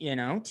teams,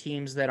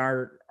 teams that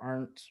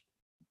aren't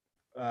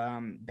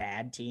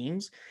bad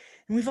teams.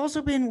 And we've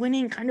also been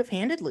winning kind of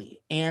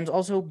handedly and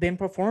also been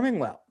performing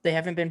well. They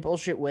haven't been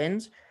bullshit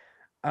wins.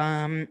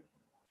 Um,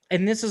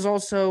 and this is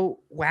also,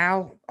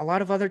 wow, a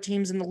lot of other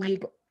teams in the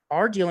league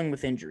are dealing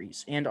with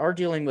injuries and are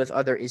dealing with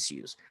other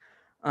issues.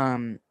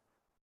 Um,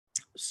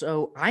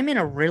 so I'm in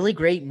a really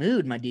great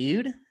mood, my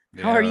dude.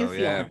 How are you Yeah,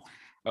 yeah. feeling?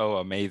 Oh,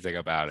 amazing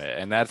about it.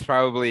 And that's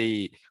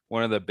probably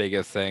one of the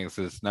biggest things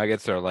is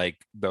Nuggets are like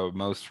the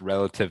most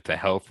relative to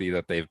healthy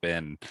that they've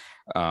been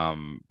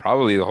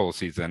probably the whole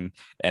season.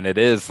 And it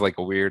is like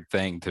a weird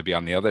thing to be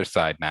on the other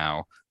side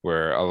now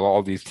where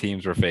all these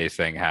teams we're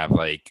facing have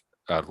like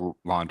a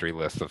laundry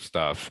list of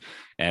stuff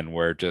and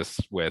we're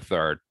just with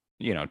our,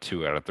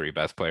 2 out of 3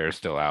 best players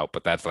still out,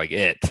 but that's like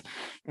it.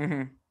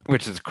 Mm-hmm.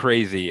 Which is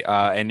crazy.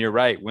 And you're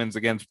right, wins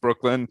against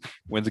Brooklyn,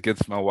 wins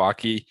against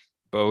Milwaukee,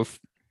 both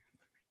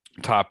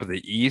top of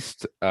the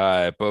East,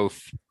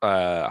 both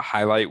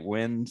highlight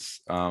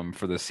wins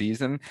for the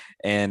season.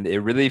 And it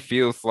really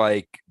feels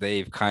like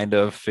they've kind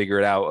of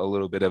figured out a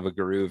little bit of a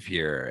groove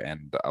here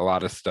and a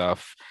lot of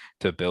stuff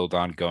to build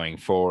on going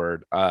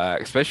forward,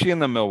 especially in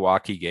the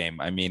Milwaukee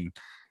game. I mean,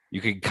 you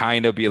could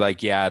kind of be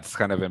like, yeah, it's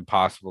kind of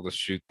impossible to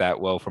shoot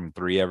that well from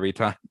 3 every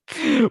time.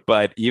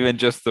 But even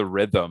just the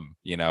rhythm,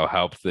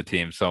 helps the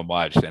team so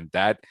much. And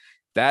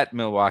that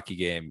Milwaukee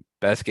game,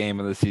 best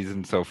game of the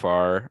season so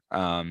far.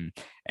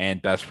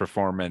 And best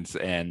performance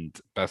and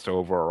best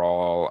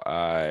overall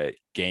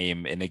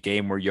game in a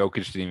game where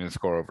Jokic didn't even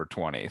score over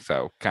 20.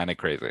 So kind of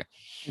crazy.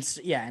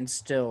 And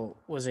still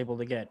was able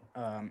to get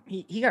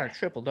he got a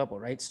triple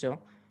double, right?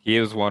 Still. He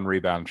was 1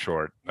 rebound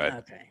short, but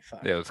Okay,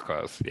 fuck. it was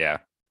close. Yeah.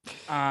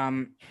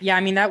 Yeah,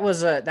 I mean that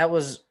was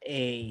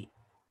a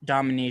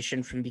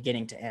domination from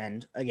beginning to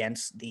end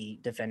against the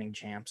defending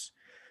champs.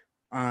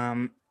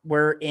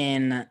 We're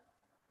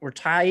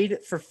tied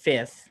for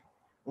fifth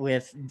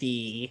with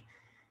the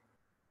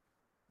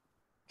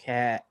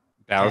cat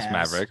Dallas Cavs,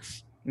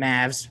 Mavericks.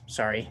 Mavs.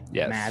 Sorry,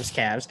 Mavs,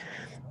 Yes.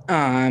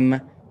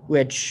 Cavs.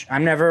 Which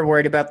I'm never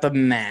worried about the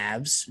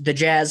Mavs. The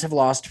Jazz have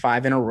lost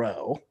 5 in a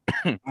row.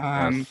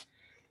 Um, Yes.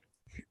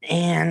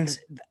 and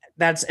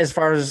that's as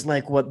far as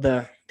like what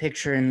the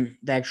picture in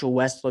the actual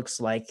West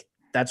looks like.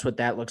 That's what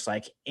that looks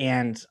like.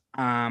 And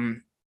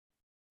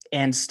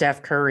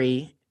Steph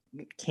Curry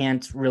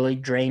can't really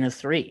drain a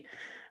three.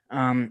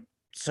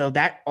 So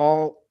that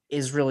all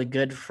is really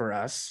good for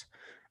us.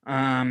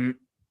 And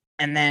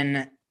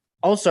then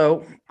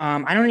also,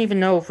 I don't even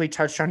know if we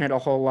touched on it a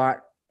whole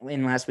lot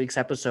in last week's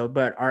episode,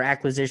 but our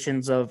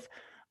acquisitions of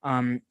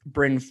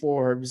Bryn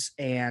Forbes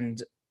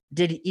and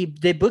did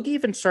Boogie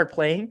even start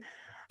playing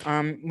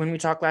when we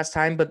talked last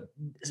time? But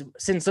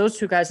since those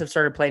two guys have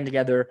started playing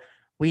together,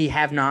 we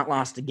have not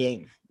lost a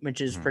game, which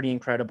is pretty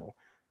incredible.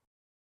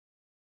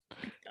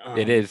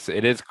 It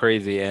is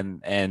crazy.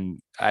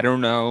 And I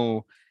don't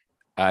know.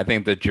 I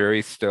think the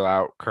jury's still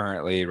out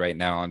currently right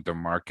now on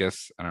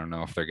DeMarcus. I don't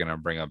know if they're gonna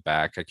bring him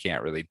back. I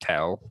can't really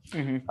tell.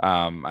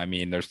 Mm-hmm. I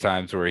mean, there's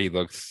times where he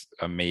looks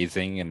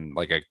amazing and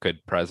like a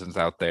good presence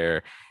out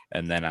there,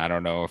 and then I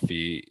don't know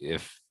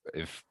if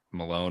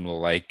Malone will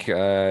like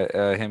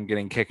him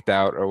getting kicked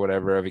out or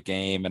whatever of a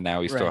game, and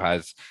now he still Right.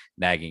 has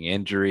nagging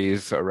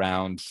injuries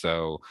around.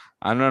 So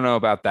I don't know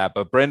about that.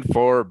 But Bryn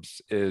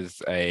Forbes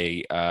is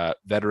a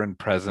veteran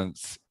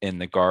presence in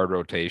the guard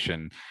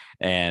rotation,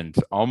 and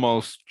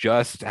almost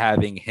just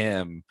having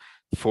him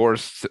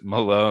forced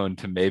Malone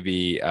to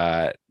maybe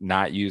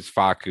not use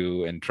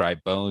Facu and try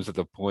Bones at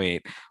the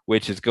point,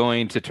 which is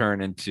going to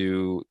turn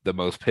into the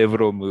most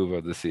pivotal move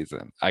of the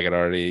season. I could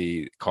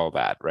already call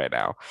that right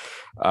now.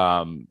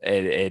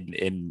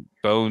 And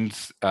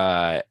Bones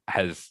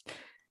has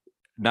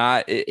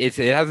not it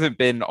hasn't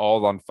been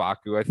all on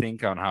Facu, I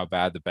think, on how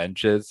bad the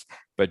bench is,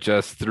 but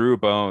just through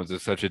Bones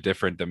is such a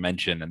different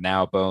dimension. And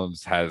now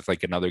Bones has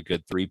like another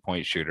good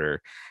 3-point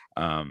shooter.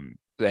 And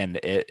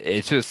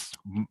it's just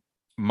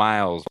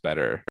miles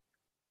better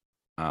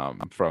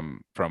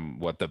from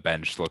what the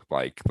bench looked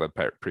like the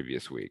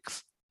previous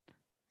weeks.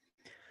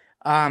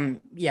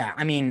 Yeah,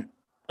 I mean,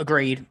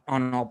 agreed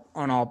on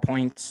all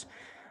points.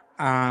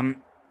 I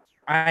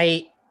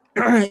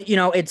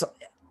it's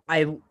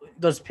I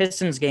those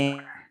Pistons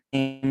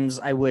games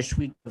I wish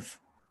we could have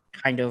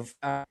kind of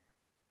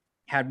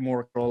had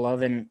more control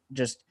of and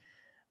just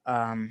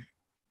um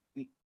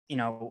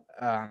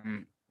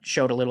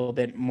showed a little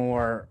bit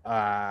more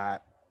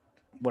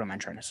what am I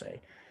trying to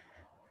say?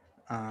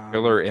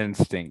 Killer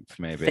instinct,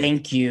 maybe.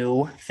 Thank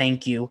you.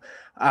 Thank you.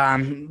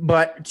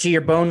 But to your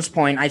Bones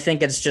point, I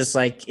think it's just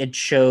like it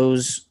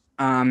shows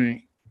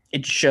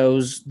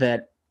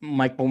that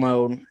Mike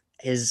Malone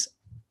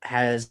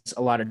has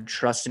a lot of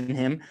trust in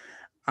him.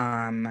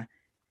 And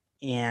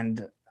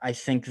I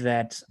think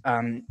that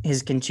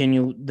his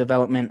continued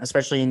development,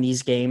 especially in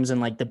these games and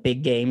like the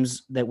big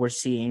games that we're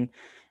seeing,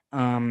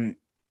 shows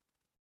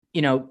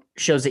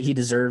that he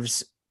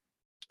deserves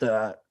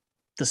the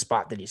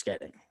spot that he's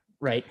getting,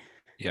 right?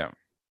 Yeah.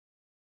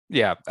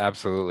 Yeah,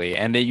 absolutely.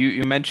 And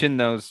you mentioned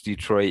those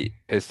Detroit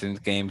Pistons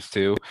games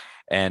too.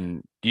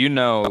 And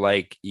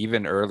like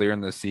even earlier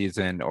in the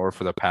season or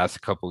for the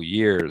past couple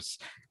years,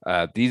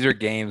 these are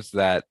games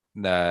that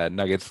the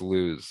Nuggets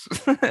lose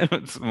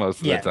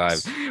most of the time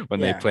Yes. when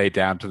they Yeah. play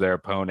down to their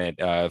opponent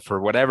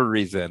for whatever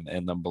reason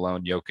in the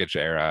Malone Jokic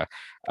era.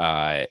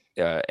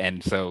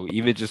 And so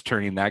even just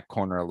turning that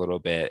corner a little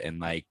bit and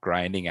like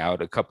grinding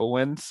out a couple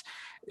wins,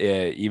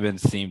 it even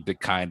seemed to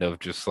kind of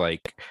just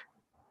like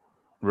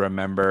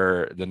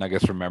the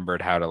Nuggets remembered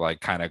how to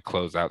like kind of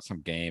close out some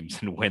games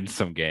and win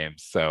some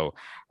games. So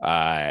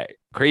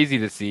crazy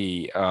to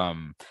see.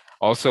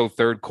 Also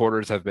third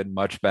quarters have been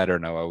much better,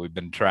 Noah. We've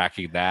been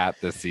tracking that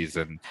this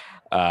season.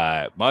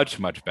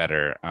 Much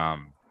better.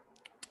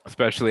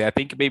 Especially I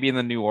think maybe in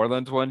the New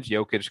Orleans ones,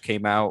 Jokic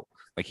came out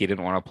like he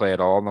didn't want to play at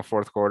all in the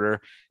fourth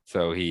quarter.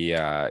 So he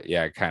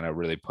yeah, kind of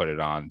really put it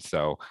on.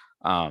 So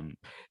um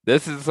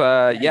this is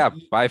Yeah. yeah,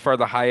 by far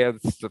the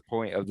highest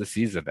point of the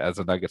season as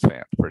a Nuggets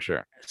fan for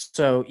sure.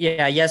 So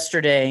yeah,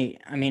 yesterday,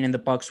 I mean, in the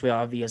Bucks, we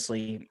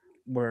obviously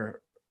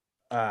were,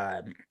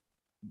 uh,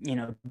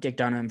 dicked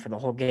on him for the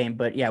whole game.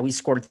 But yeah, we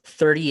scored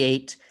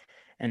 38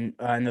 and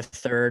in the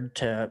third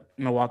to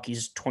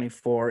Milwaukee's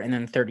 24, and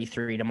then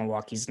 33 to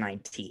Milwaukee's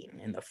 19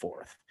 in the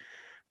fourth,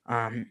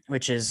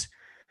 which is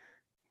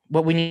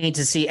what we need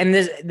to see. And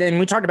then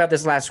we talked about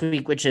this last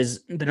week, which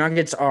is the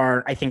Nuggets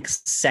are, I think,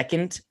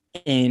 second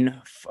in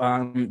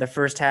the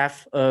first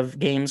half of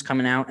games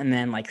coming out, and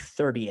then like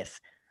 30th,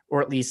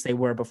 or at least they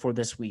were before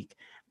this week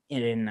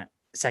in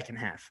second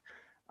half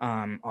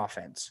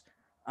offense.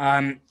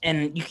 And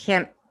you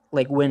can't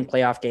like win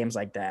playoff games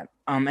like that.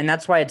 And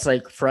that's why it's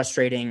like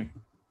frustrating.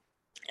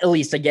 At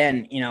least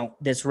again,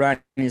 this run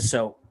is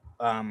so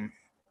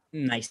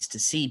nice to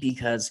see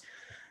because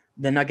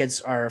the Nuggets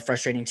are a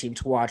frustrating team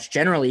to watch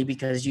generally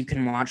because you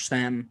can watch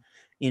them,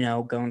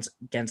 go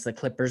against the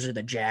Clippers or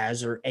the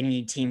Jazz or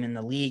any team in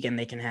the league, and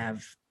they can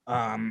have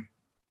an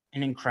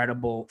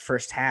incredible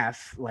first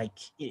half, like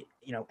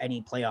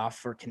any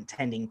playoff or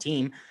contending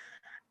team.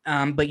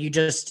 But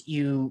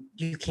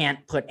you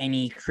can't put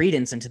any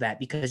credence into that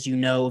because you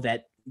know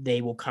that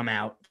they will come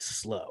out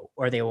slow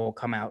or they will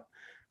come out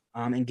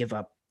and give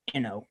up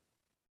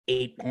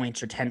 8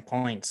 points or 10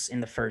 points in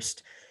the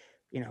first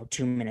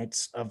 2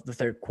 minutes of the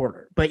third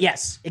quarter. But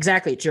yes,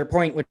 exactly to your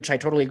point, which I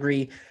totally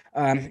agree.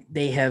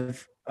 They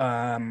have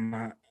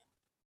gotten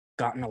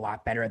a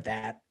lot better at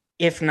that,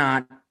 if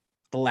not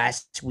the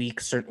last week,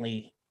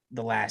 certainly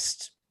the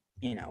last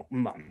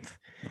month.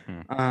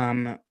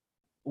 Mhm.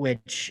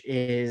 Which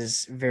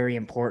is very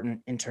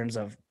important in terms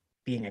of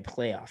being a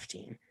playoff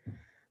team.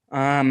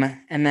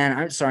 And then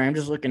I'm sorry, I'm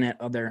just looking at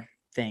other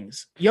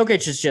things.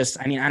 Jokic is just,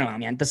 I mean, I don't know,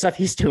 man. The stuff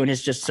he's doing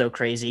is just so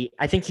crazy.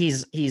 I think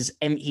he's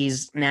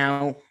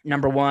now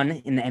number one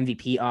in the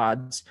MVP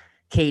odds.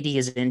 KD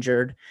is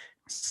injured.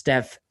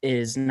 Steph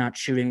is not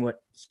shooting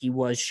what he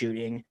was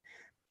shooting.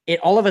 It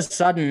all of a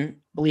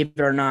sudden, believe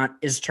it or not,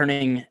 is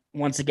turning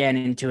once again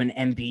into an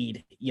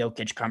Embiid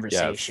Jokic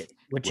conversation, Yes,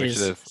 which which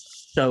is is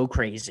so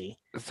crazy.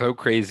 so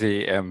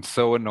crazy and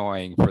so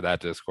annoying for that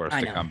discourse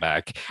I to know. come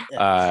back.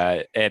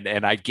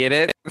 And I get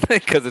it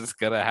because it's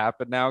gonna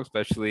happen now,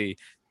 especially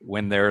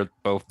when they're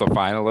both the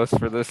finalists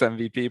for this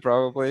MVP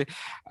probably.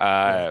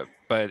 Yeah.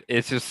 But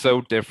it's just so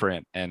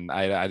different, and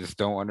I just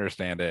don't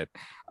understand it.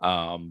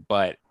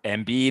 But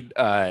Embiid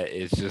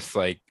is just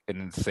like an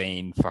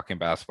insane fucking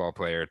basketball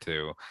player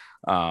too.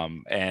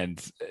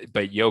 And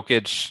but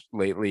Jokic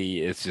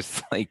lately is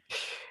just like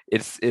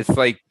it's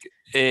like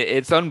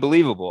it's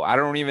unbelievable. I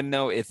don't even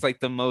know. It's like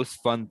the most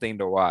fun thing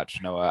to watch,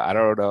 Noah. I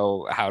don't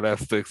know how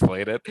else to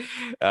explain it.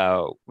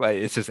 But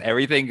it's just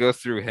everything goes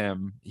through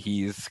him.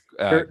 He's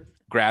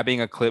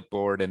grabbing a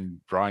clipboard and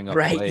drawing up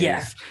Right.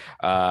 Yeah.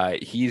 plays.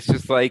 He's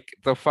just like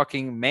the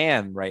fucking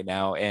man right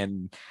now,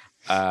 and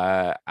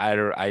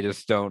I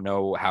just don't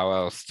know how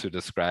else to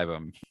describe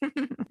him.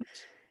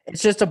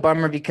 It's just a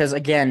bummer because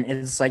again,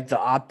 it's like the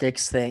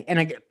optics thing,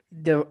 and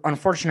the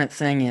unfortunate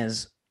thing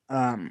is,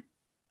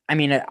 I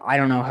mean, I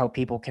don't know how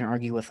people can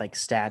argue with like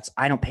stats.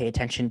 I don't pay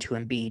attention to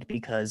Embiid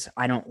because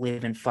I don't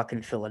live in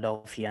fucking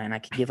Philadelphia and I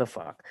could give a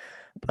fuck.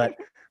 But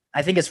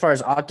I think as far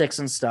as optics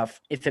and stuff,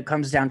 if it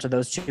comes down to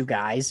those two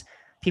guys,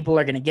 people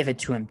are going to give it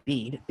to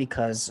Embiid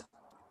because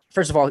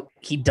first of all,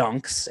 he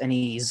dunks and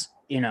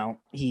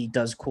he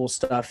does cool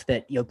stuff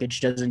that Jokic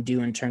doesn't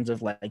do in terms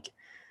of like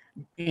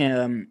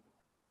um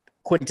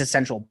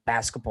quintessential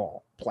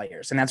basketball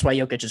players. And that's why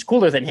Jokic is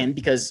cooler than him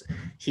because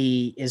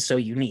he is so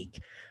unique.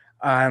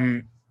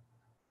 Um,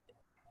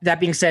 that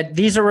being said,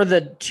 these are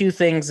the two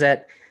things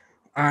that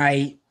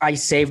I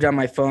saved on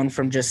my phone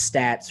from just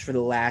stats for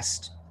the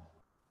last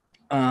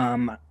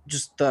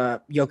just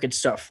the Jokic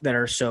stuff that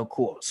are so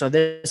cool. So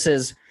this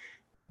is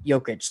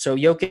Jokic. So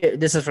Jokic,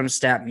 this is from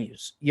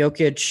StatMuse.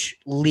 Jokic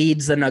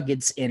leads the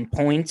Nuggets in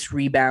points,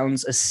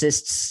 rebounds,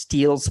 assists,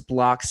 steals,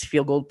 blocks,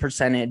 field goal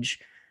percentage,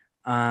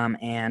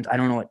 And I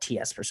don't know what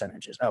TS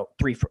percentage is. Oh,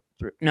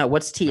 no,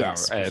 what's No,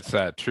 TS it's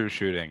percentage? true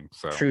shooting.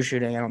 So True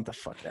shooting. I don't know what the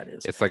fuck that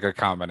is. it's like a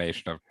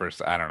combination of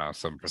I don't know,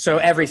 some So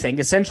percentages. everything,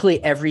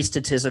 essentially every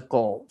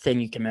statistical thing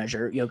you can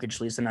measure, Jokic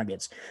leads the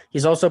Nuggets.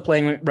 He's also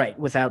playing right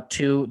without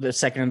the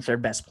second and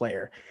third best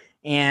player,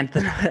 and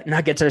the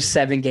Nuggets are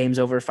 7 games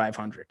over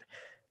 500.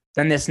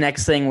 Then this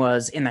next thing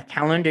was in the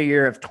calendar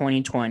year of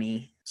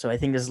 2020. So I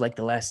think this is like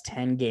the last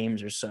 10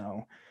 games or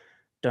so.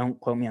 Don't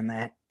quote me on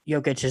that.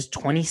 Jokic is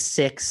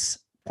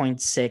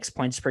 26.6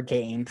 points per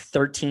game,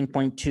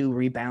 13.2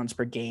 rebounds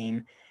per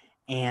game,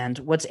 and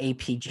what's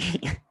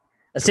APG?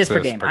 Assists per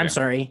Assists game. per I'm game.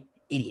 sorry,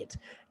 idiot.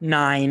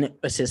 9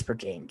 assists per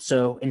game.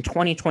 So in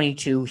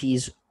 2022,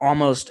 he's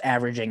almost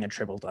averaging a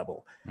triple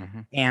double,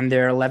 and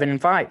they're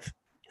 11-5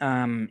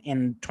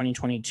 in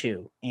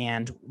 2022,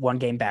 and 1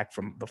 game back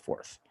from the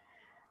fourth.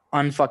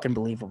 Unfucking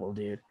believable,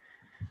 dude.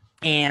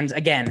 And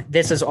again,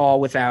 this is all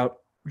without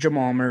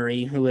Jamal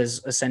Murray, who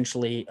is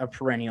essentially a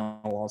perennial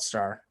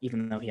all-star,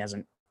 even though he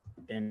hasn't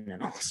been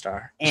an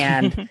all-star,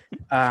 and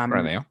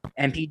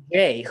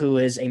MPJ, who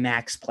is a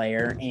max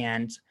player,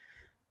 and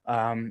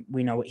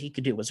we know what he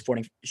could do was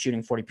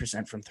shooting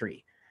 40% from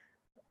 3.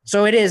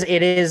 So it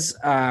is,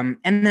 and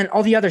then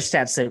all the other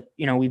stats that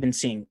we've been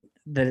seeing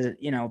that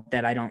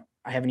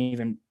I haven't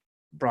even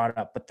brought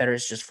up, but that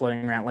is just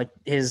floating around, like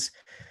his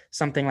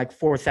something like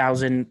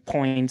 4,000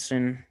 points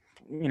in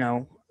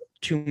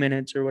 2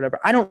 minutes or whatever.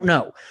 I don't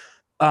know.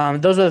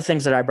 Those are the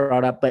things that I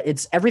brought up, but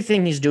it's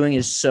everything he's doing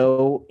is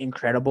so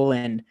incredible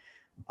and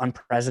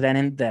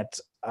unprecedented that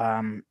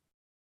I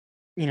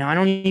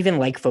don't even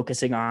like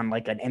focusing on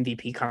like an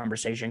MVP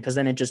conversation, because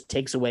then it just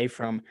takes away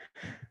from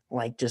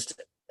like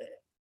just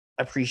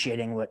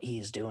appreciating what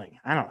he's doing.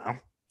 I don't know.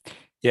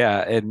 Yeah,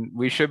 and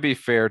we should be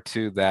fair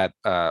to that.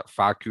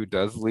 Facu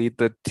does lead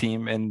the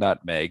team in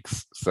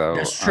nutmegs, so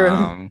That's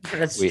true.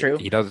 That's true.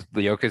 he does.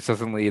 The Jokic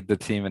doesn't lead the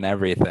team in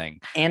everything.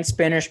 And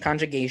Spanish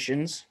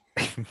conjugations.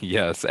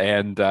 Yes,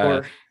 and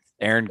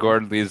Aaron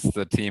Gordon leads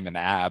the team in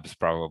abs,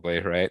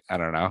 probably, right? I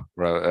don't know.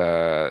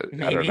 I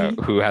don't know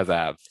who has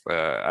abs.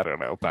 I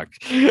don't know. Fuck.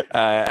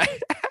 I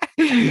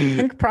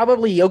think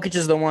probably Jokic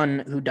is the one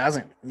who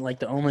doesn't, like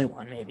the only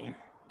one, maybe.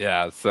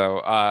 Yeah,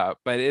 so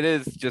but it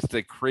is just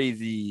a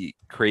crazy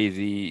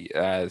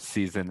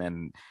season,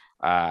 and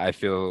I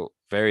feel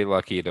very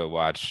lucky to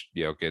watch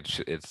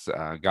Jokic. It's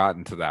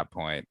gotten to that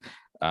point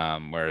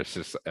where it's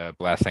just a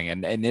blessing,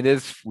 and it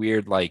is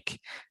weird, like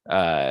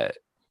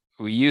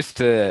we used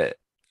to,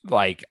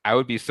 like, I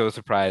would be so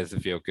surprised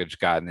if Jokic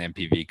got an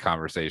MPV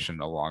conversation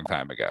a long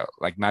time ago,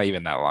 like not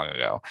even that long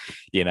ago,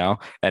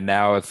 and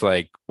now it's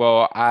like,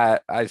 well, I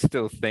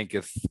still think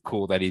it's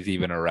cool that he's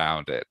even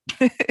around it.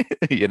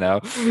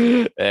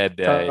 And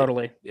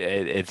Totally.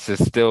 it's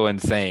just still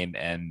insane,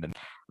 and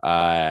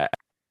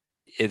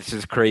it's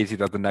just crazy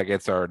that the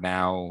Nuggets are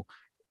now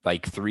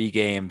like 3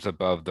 games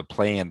above the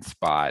play-in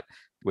spot,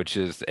 which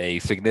is a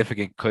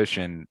significant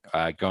cushion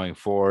going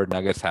forward.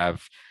 Nuggets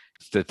have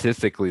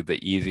statistically the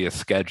easiest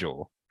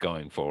schedule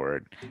going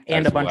forward,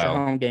 and a bunch of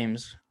home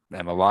games.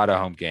 And a lot of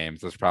home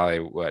games. That's probably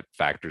what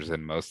factors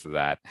in most of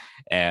that.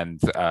 And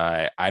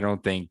I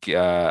don't think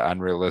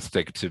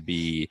unrealistic to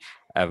be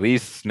at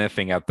least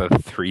sniffing at the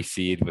 3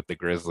 seed with the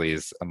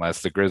Grizzlies,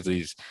 unless the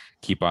Grizzlies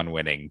keep on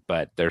winning.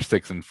 But they're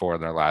 6-4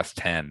 in their last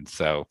 10,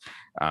 so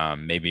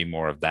maybe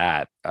more of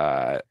that.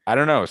 I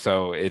don't know.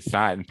 So it's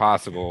not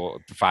impossible.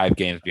 5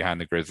 games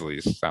behind the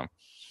Grizzlies. So.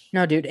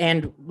 No, dude,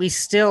 and we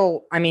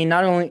still.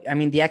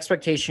 The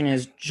expectation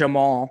is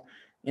Jamal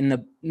in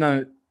the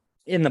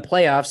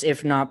playoffs,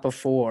 if not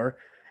before.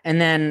 And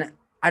then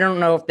I don't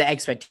know if the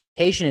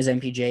expectation is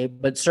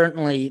MPJ, but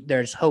certainly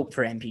there's hope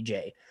for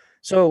MPJ.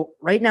 So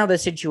right now the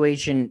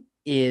situation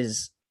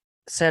is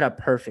set up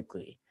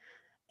perfectly.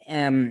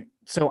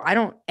 So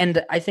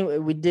I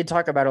think we did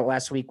talk about it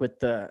last week with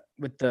the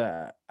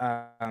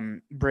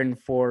Bryn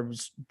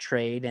Forbes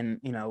trade, and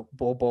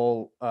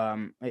Bol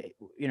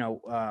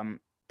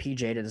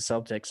PJ to the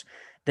Celtics.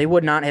 They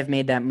would not have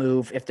made that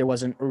move if there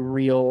wasn't a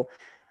real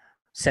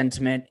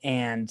sentiment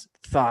and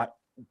thought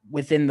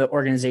within the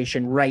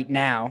organization right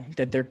now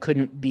that there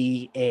couldn't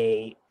be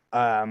a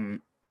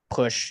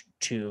push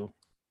to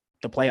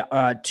the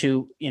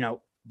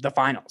the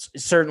finals.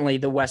 Certainly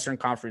the Western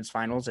Conference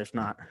Finals, if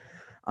not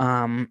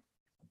the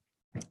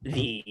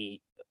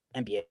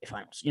NBA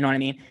Finals. You know what I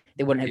mean?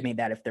 They wouldn't have made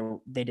that if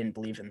they didn't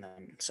believe in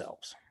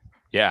themselves.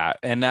 Yeah,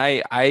 and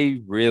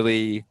I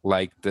really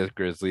like the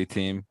Grizzly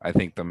team. I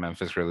think the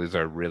Memphis Grizzlies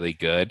are really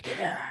good,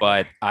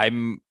 but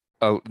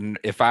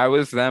if I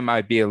was them,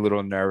 I'd be a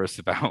little nervous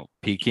about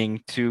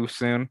peaking too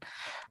soon,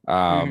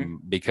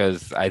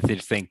 because I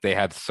just think they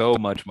had so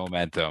much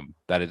momentum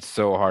that it's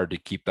so hard to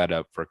keep that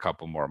up for a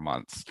couple more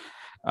months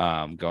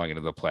going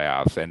into the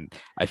playoffs. And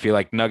I feel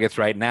like Nuggets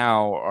right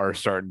now are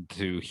starting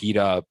to heat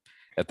up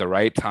at the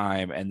right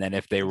time, and then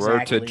if they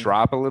were to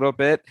drop a little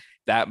bit,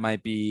 that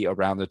might be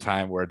around the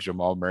time where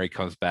Jamal Murray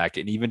comes back,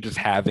 and even just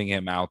having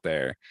him out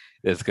there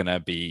is going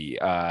to be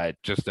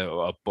just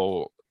a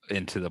bolt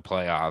into the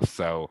playoffs.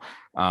 So,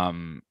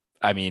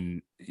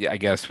 yeah, I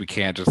guess we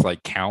can't just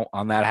like count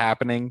on that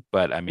happening,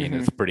 but I mean, Hmm.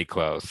 it's pretty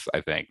close,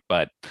 I think.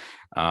 But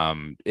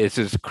it's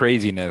just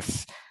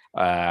craziness.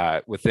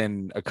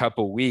 Within a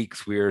couple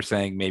weeks, we were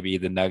saying maybe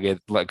the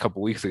Nuggets, like a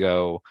couple weeks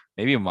ago,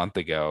 maybe a month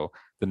ago,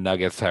 the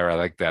Nuggets are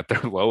like at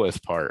their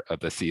lowest part of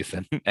the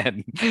season,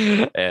 and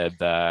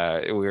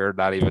we were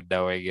not even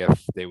knowing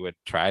if they would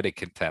try to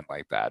contend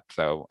like that.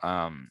 So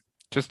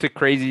just a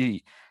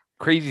crazy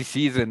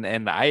season,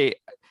 and I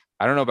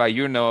don't know about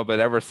you, Noah, but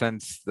ever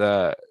since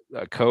the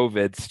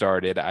COVID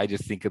started, I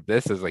just think of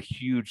this as a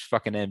huge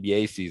fucking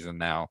NBA season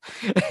now.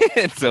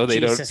 And so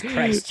Jesus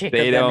Christ, they Jacob,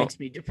 that don't makes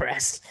me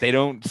depressed. they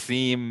don't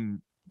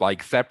seem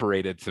like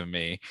separated to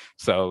me.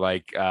 So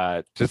like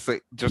just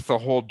the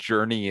whole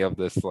journey of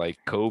this like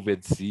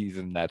COVID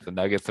season that the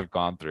Nuggets have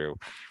gone through,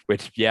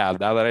 which yeah,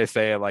 now that I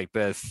say it like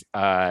this,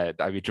 I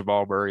mean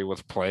Jamal Murray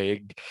was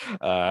playing.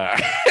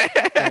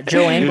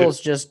 Joe Ingles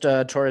just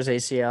tore his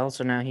ACL,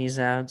 so now he's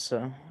out.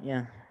 So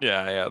yeah,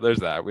 Yeah, there's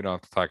that. We don't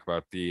have to talk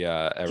about the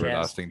Jazz.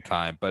 everlasting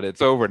time, but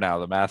it's over now.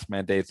 The mask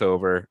mandate's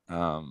over.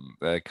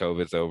 The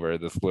COVID's over.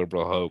 This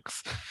liberal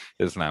hoax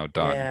is now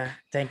done. Yeah,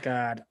 thank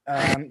God.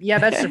 Yeah,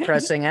 that's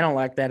depressing. I don't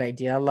like that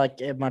idea. I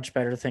like it much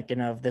better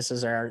thinking of this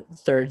as our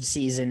third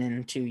season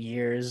in 2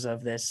 years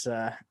of this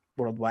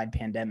worldwide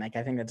pandemic.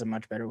 I think that's a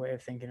much better way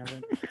of thinking of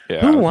it. Who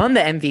Yeah. won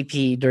the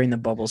MVP during the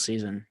bubble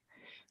season?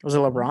 Was it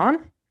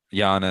LeBron?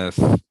 Giannis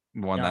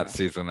won that Giannis.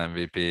 season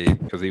MVP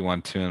because he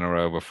won two in a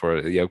row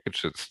before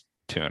Jokic is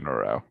two in a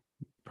row,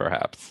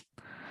 perhaps.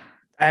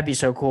 That'd be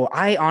so cool.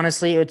 I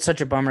honestly, it's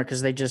such a bummer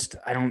because they just,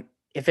 I don't.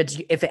 If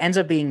it ends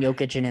up being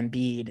Jokic and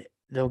Embiid,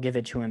 they'll give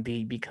it to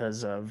Embiid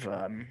because of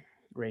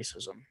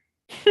racism.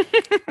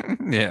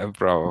 Yeah,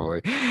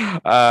 probably.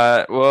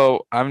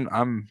 Well,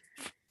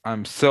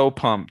 I'm so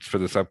pumped for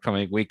this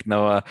upcoming week,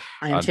 Noah.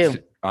 I am too.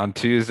 On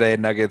Tuesday,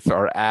 Nuggets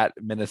are at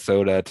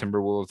Minnesota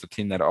Timberwolves, a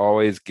team that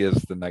always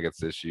gives the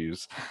Nuggets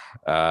issues.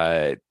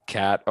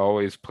 Cat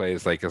always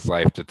plays like his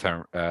life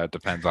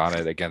depends on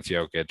it against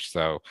Jokic,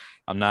 so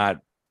I'm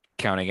not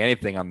counting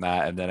anything on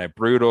that. And then a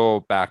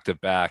brutal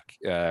back-to-back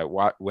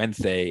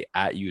Wednesday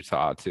at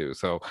Utah too.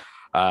 So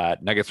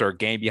Nuggets are a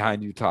game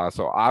behind Utah,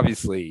 so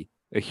obviously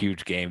a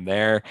huge game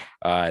there.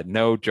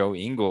 No Joe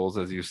Ingles,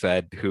 as you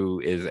said, who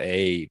is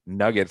a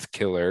Nuggets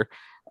killer,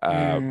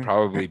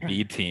 probably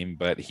B team,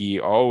 but he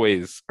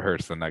always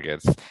hurts the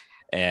Nuggets.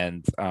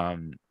 And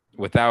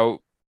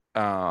without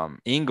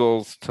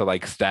Ingles to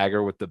like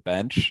stagger with the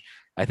bench,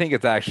 I think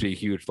it's actually a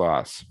huge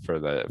loss for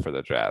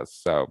the Jazz.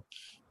 So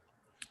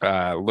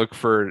look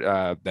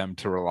for them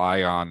to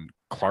rely on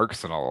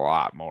Clarkson a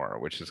lot more,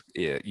 which is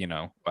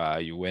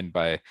you win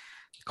by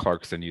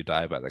Clarkson, you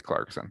die by the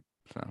Clarkson.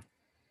 So.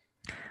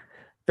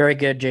 Very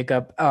good,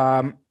 Jacob.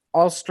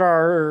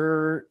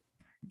 All-Star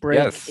break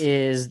Yes.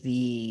 is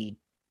the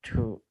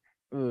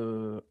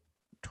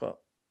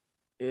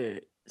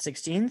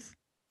 16th?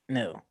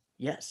 No.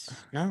 Yes.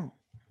 No.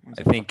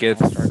 I think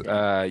it's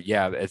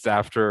it's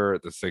after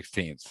the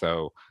 16th.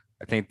 So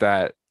I think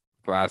that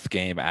last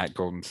game at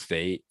Golden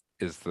State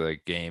is the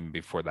game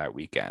before that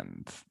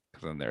weekend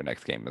because then their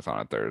next game is on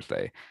a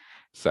Thursday.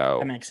 So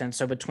that makes sense.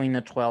 So between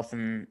the 12th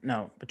and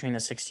between the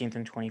 16th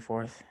and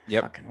 24th.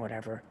 Yep. Fucking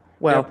whatever.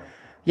 Well,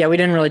 yeah, we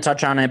didn't really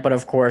touch on it, but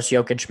of course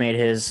Jokic made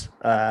his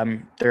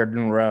third in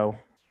a row.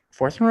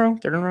 Fourth in a row?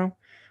 Third in a row?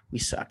 We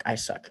suck. I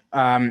suck.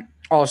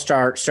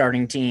 All-star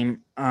starting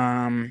team.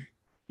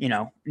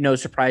 No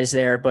surprise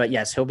there, but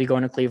yes, he'll be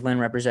going to Cleveland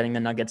representing the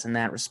Nuggets in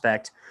that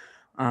respect.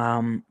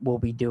 We'll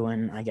be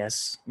doing, I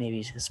guess,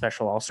 maybe a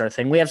special All-Star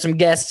thing. We have some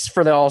guests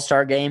for the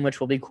All-Star game, which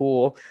will be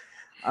cool.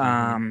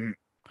 I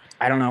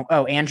don't know.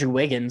 Oh, Andrew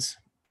Wiggins.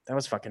 That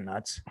was fucking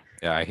nuts.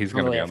 Yeah, he's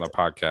going to be on the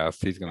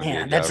podcast. He's going to be.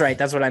 Yeah, that's right.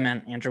 That's what I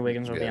meant. Andrew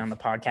Wiggins will be on the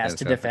podcast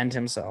to defend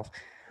himself.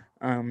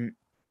 And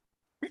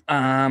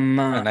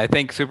I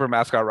think Super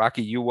Mascot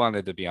Rocky, you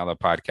wanted to be on the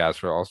podcast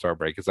for All-Star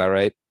break. Is that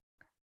right?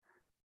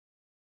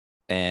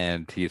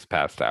 And he's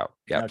passed out.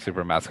 Yeah, okay.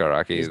 Super Mascot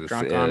Rocky is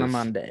drunk on a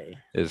Monday.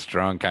 Is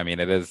drunk. I mean,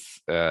 it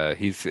is.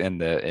 He's in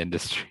the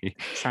industry.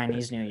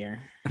 Chinese New Year.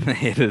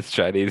 It is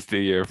Chinese New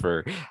Year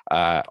for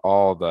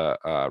all the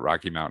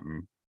Rocky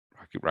Mountain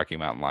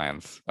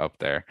Lions up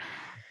there.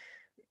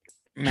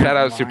 Shout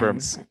out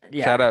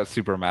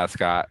Super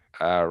Mascot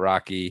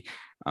Rocky,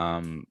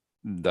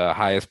 the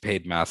highest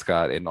paid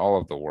mascot in all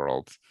of the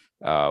world.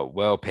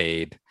 Well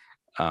paid.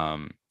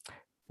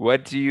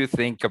 What do you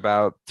think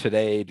about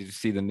today? Did you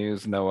see the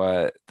news,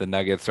 Noah? The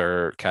Nuggets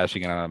are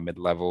cashing in on a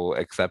mid-level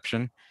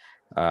exception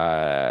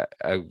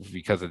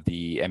because of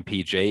the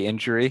MPJ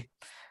injury.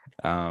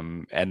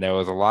 And there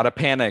was a lot of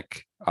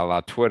panic a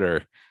la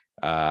Twitter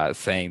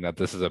saying that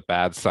this is a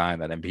bad sign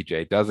that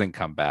MPJ doesn't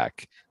come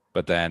back.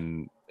 But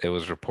then it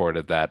was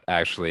reported that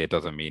actually it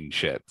doesn't mean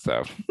shit.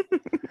 So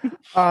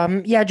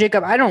yeah,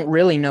 Jacob, I don't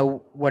really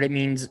know what it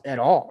means at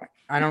all.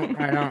 I don't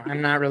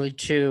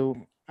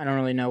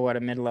really know what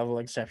a mid-level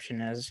exception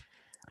is.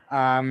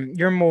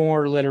 You're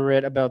more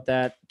literate about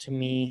that to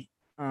me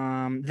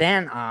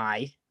than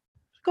I.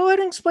 Go ahead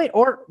and explain.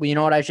 Or you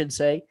know what I should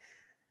say?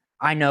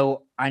 I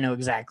know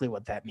exactly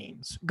what that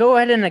means. Go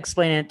ahead and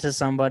explain it to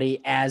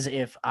somebody as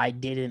if I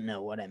didn't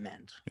know what it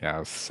meant.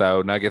 Yeah,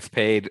 so Nuggets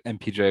paid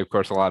MPJ, of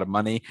course, a lot of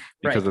money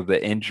because Right. of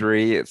the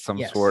injury. It's some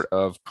Yes. sort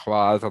of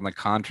clause on the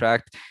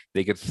contract.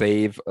 They could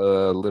save a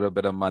little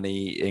bit of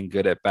money and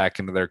get it back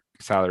into their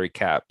salary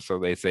cap. So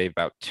they save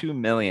about 2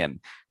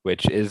 million,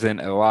 which isn't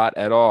a lot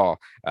at all.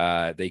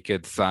 They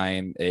could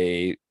sign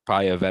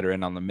probably a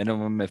veteran on the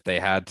minimum if they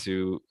had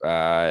to,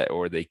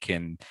 or they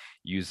can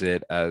use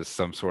it as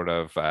some sort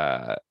of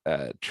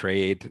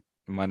trade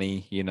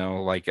money,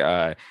 like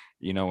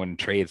when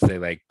trades say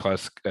like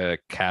plus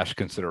cash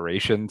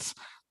considerations,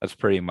 that's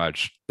pretty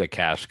much the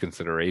cash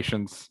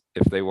considerations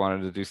if they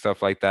wanted to do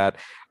stuff like that.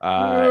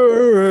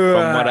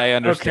 From what I Okay,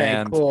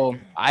 understand, cool.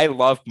 I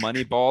love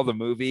Moneyball, the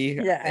movie.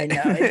 Yeah, I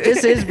know.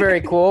 This is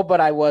very cool, but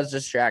I was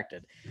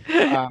distracted.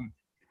 And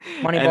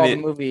Moneyball, the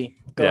movie.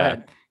 Go yeah.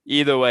 ahead.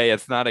 Either way,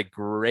 it's not a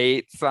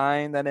great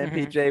sign that Mhm.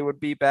 MPJ would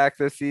be back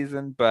this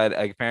season, but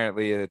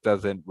apparently it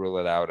doesn't rule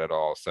it out at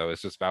all. So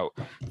it's just about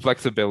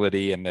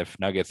flexibility. And if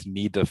Nuggets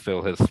need to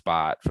fill his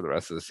spot for the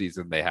rest of the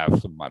season, they have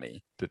some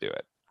money to do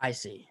it. I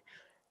see.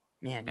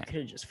 Man, you could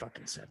have just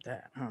fucking said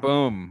that. Huh?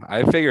 Boom.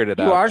 I figured it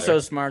out. You are there. so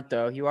smart,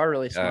 though. You are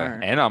really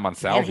smart. And I'm on And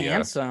Salvia.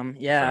 handsome.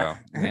 Yeah.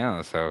 So,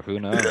 yeah. So who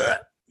knows?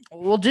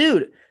 Well,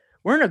 dude,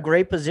 we're in a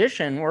great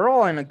position. We're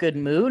all in a good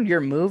mood.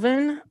 You're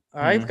moving.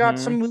 I've got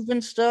some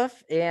moving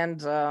stuff, and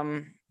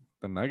the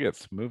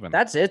Nuggets moving.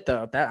 that's it,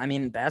 though.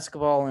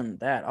 Basketball and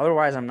that.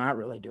 Otherwise, I'm not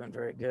really doing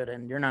very good,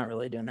 and you're not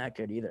really doing that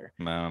good either.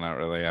 No, not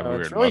really. I have So a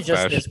it's weird really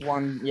mustache. just this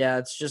one. Yeah,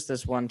 it's just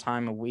this one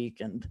time a week,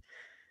 and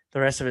the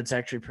rest of it's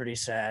actually pretty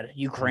sad.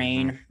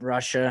 Ukraine,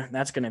 Russia.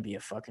 That's gonna be a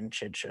fucking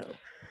shit show.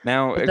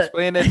 Now But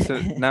explain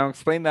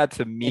that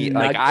to me. in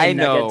Like in I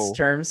Nuggets know,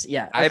 terms.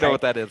 Yeah, I know okay.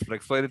 what that is, but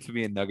explain it to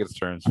me in Nuggets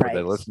terms for the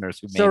Right. listeners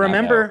who may So not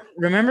know.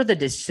 remember the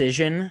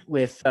decision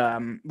with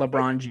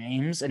LeBron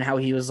James and how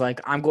he was like,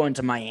 I'm going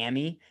to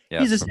Miami.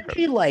 Yes, He's of course.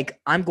 essentially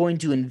like, I'm going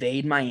to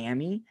invade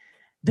Miami,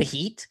 the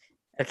Heat.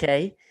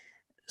 Okay.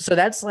 So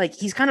that's like,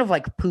 he's kind of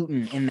like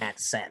Putin in that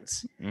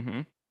sense.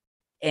 Mhm.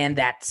 And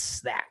that's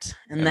that.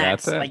 And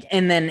that's that's it. like,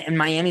 and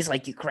Miami's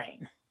like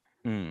Ukraine.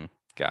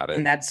 Got it.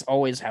 And that's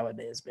always how it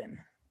has been.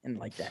 And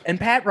like that. And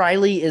Pat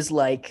Riley is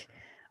like,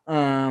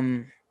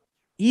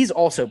 he's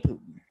also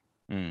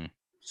Putin.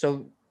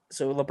 So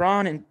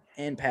LeBron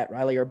and Pat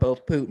Riley are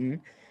both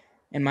Putin,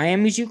 and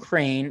Miami's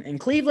Ukraine, and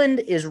Cleveland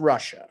is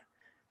Russia,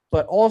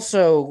 but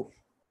also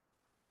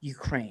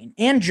Ukraine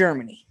and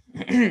Germany.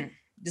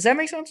 Does that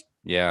make sense?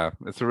 Yeah,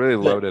 it's a really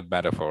loaded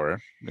metaphor,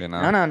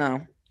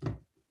 No.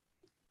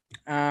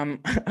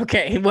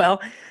 Okay, well,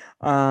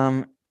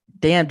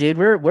 damn, dude,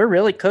 we're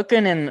really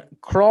cooking and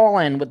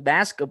crawling with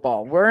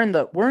basketball. We're in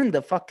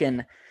the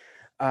fucking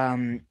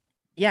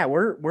yeah,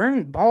 we're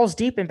in balls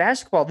deep in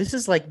basketball. This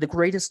is like the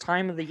greatest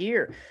time of the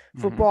year.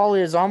 Football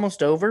is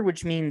almost over,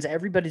 which means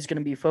everybody's going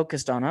to be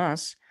focused on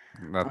us.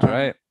 That's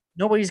right.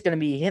 Nobody's going to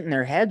be hitting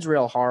their heads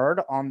real hard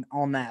on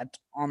that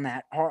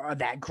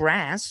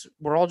grass.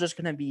 We're all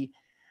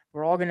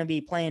going to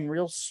be playing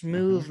real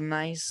smooth,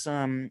 nice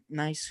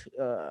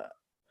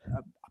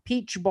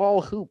peach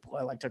ball hoop.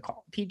 I like to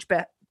call it. Peach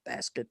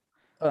basket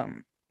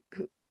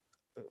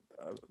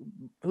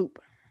hoop.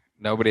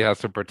 Nobody has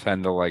to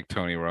pretend to like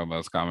Tony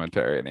Romo's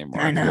commentary anymore.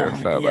 I know.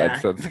 So Yeah.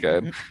 that's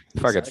good.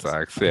 Fucking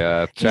sucks.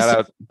 Yeah. He Shout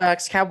out.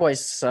 sucks.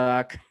 Cowboys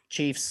suck.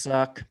 Chiefs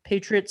suck.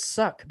 Patriots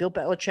suck. Bill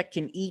Belichick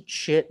can eat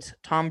shit.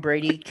 Tom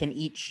Brady can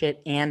eat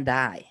shit and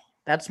die.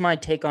 That's my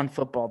take on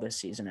football this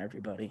season,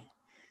 everybody.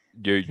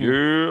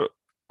 Yeah.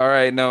 All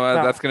right, Noah,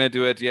 Well, that's gonna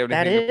do it. Do you have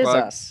That anything to is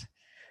plug?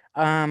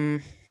 us.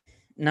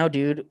 No,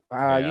 dude.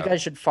 You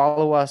guys should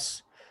follow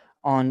us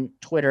on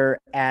Twitter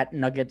at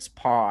Nuggets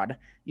Pod.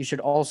 You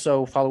should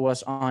also follow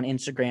us on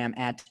Instagram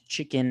at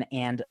Chicken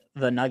and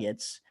the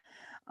Nuggets.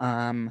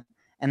 And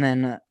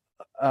then,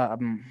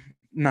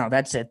 no,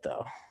 that's it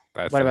though.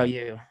 That's What it. about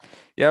you?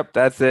 Yep,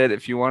 that's it.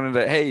 If you wanted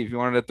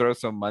to throw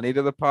some money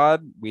to the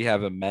pod, we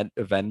have a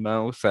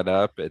Venmo set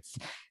up.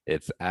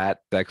 It's at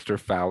Dexter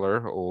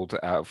Fowler, old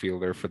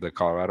outfielder for the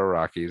Colorado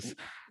Rockies.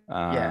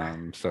 Yeah.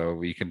 So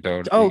we can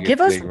donate. Oh, give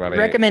us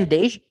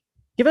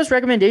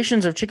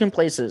recommendations of chicken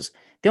places.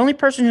 The only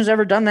person who's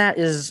ever done that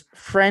is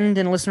friend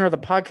and listener of the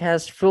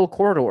podcast, Phil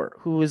Corridor,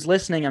 who is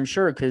listening, I'm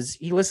sure, because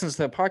he listens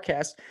to the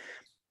podcast.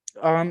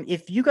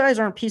 If you guys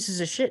aren't pieces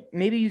of shit,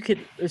 maybe you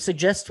could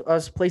suggest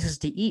us places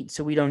to eat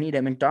so we don't eat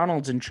at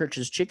McDonald's and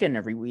Church's Chicken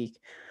every week.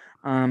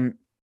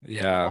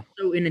 Yeah.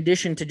 So in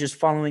addition to just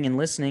following and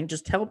listening,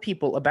 just tell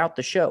people about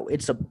the show.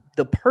 It's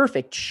the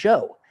perfect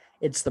show.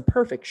 It's the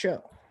perfect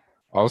show.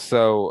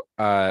 Also,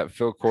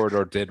 Phil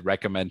Corridor did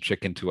recommend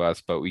chicken to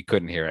us, but we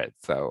couldn't hear it.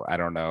 So I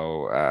don't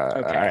know.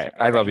 All right.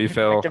 I love you,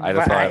 Phil. I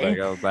just thought I'd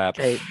go with that.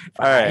 Okay,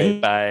 All right.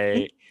 bye.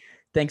 Bye.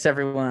 Thanks,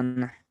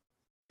 everyone.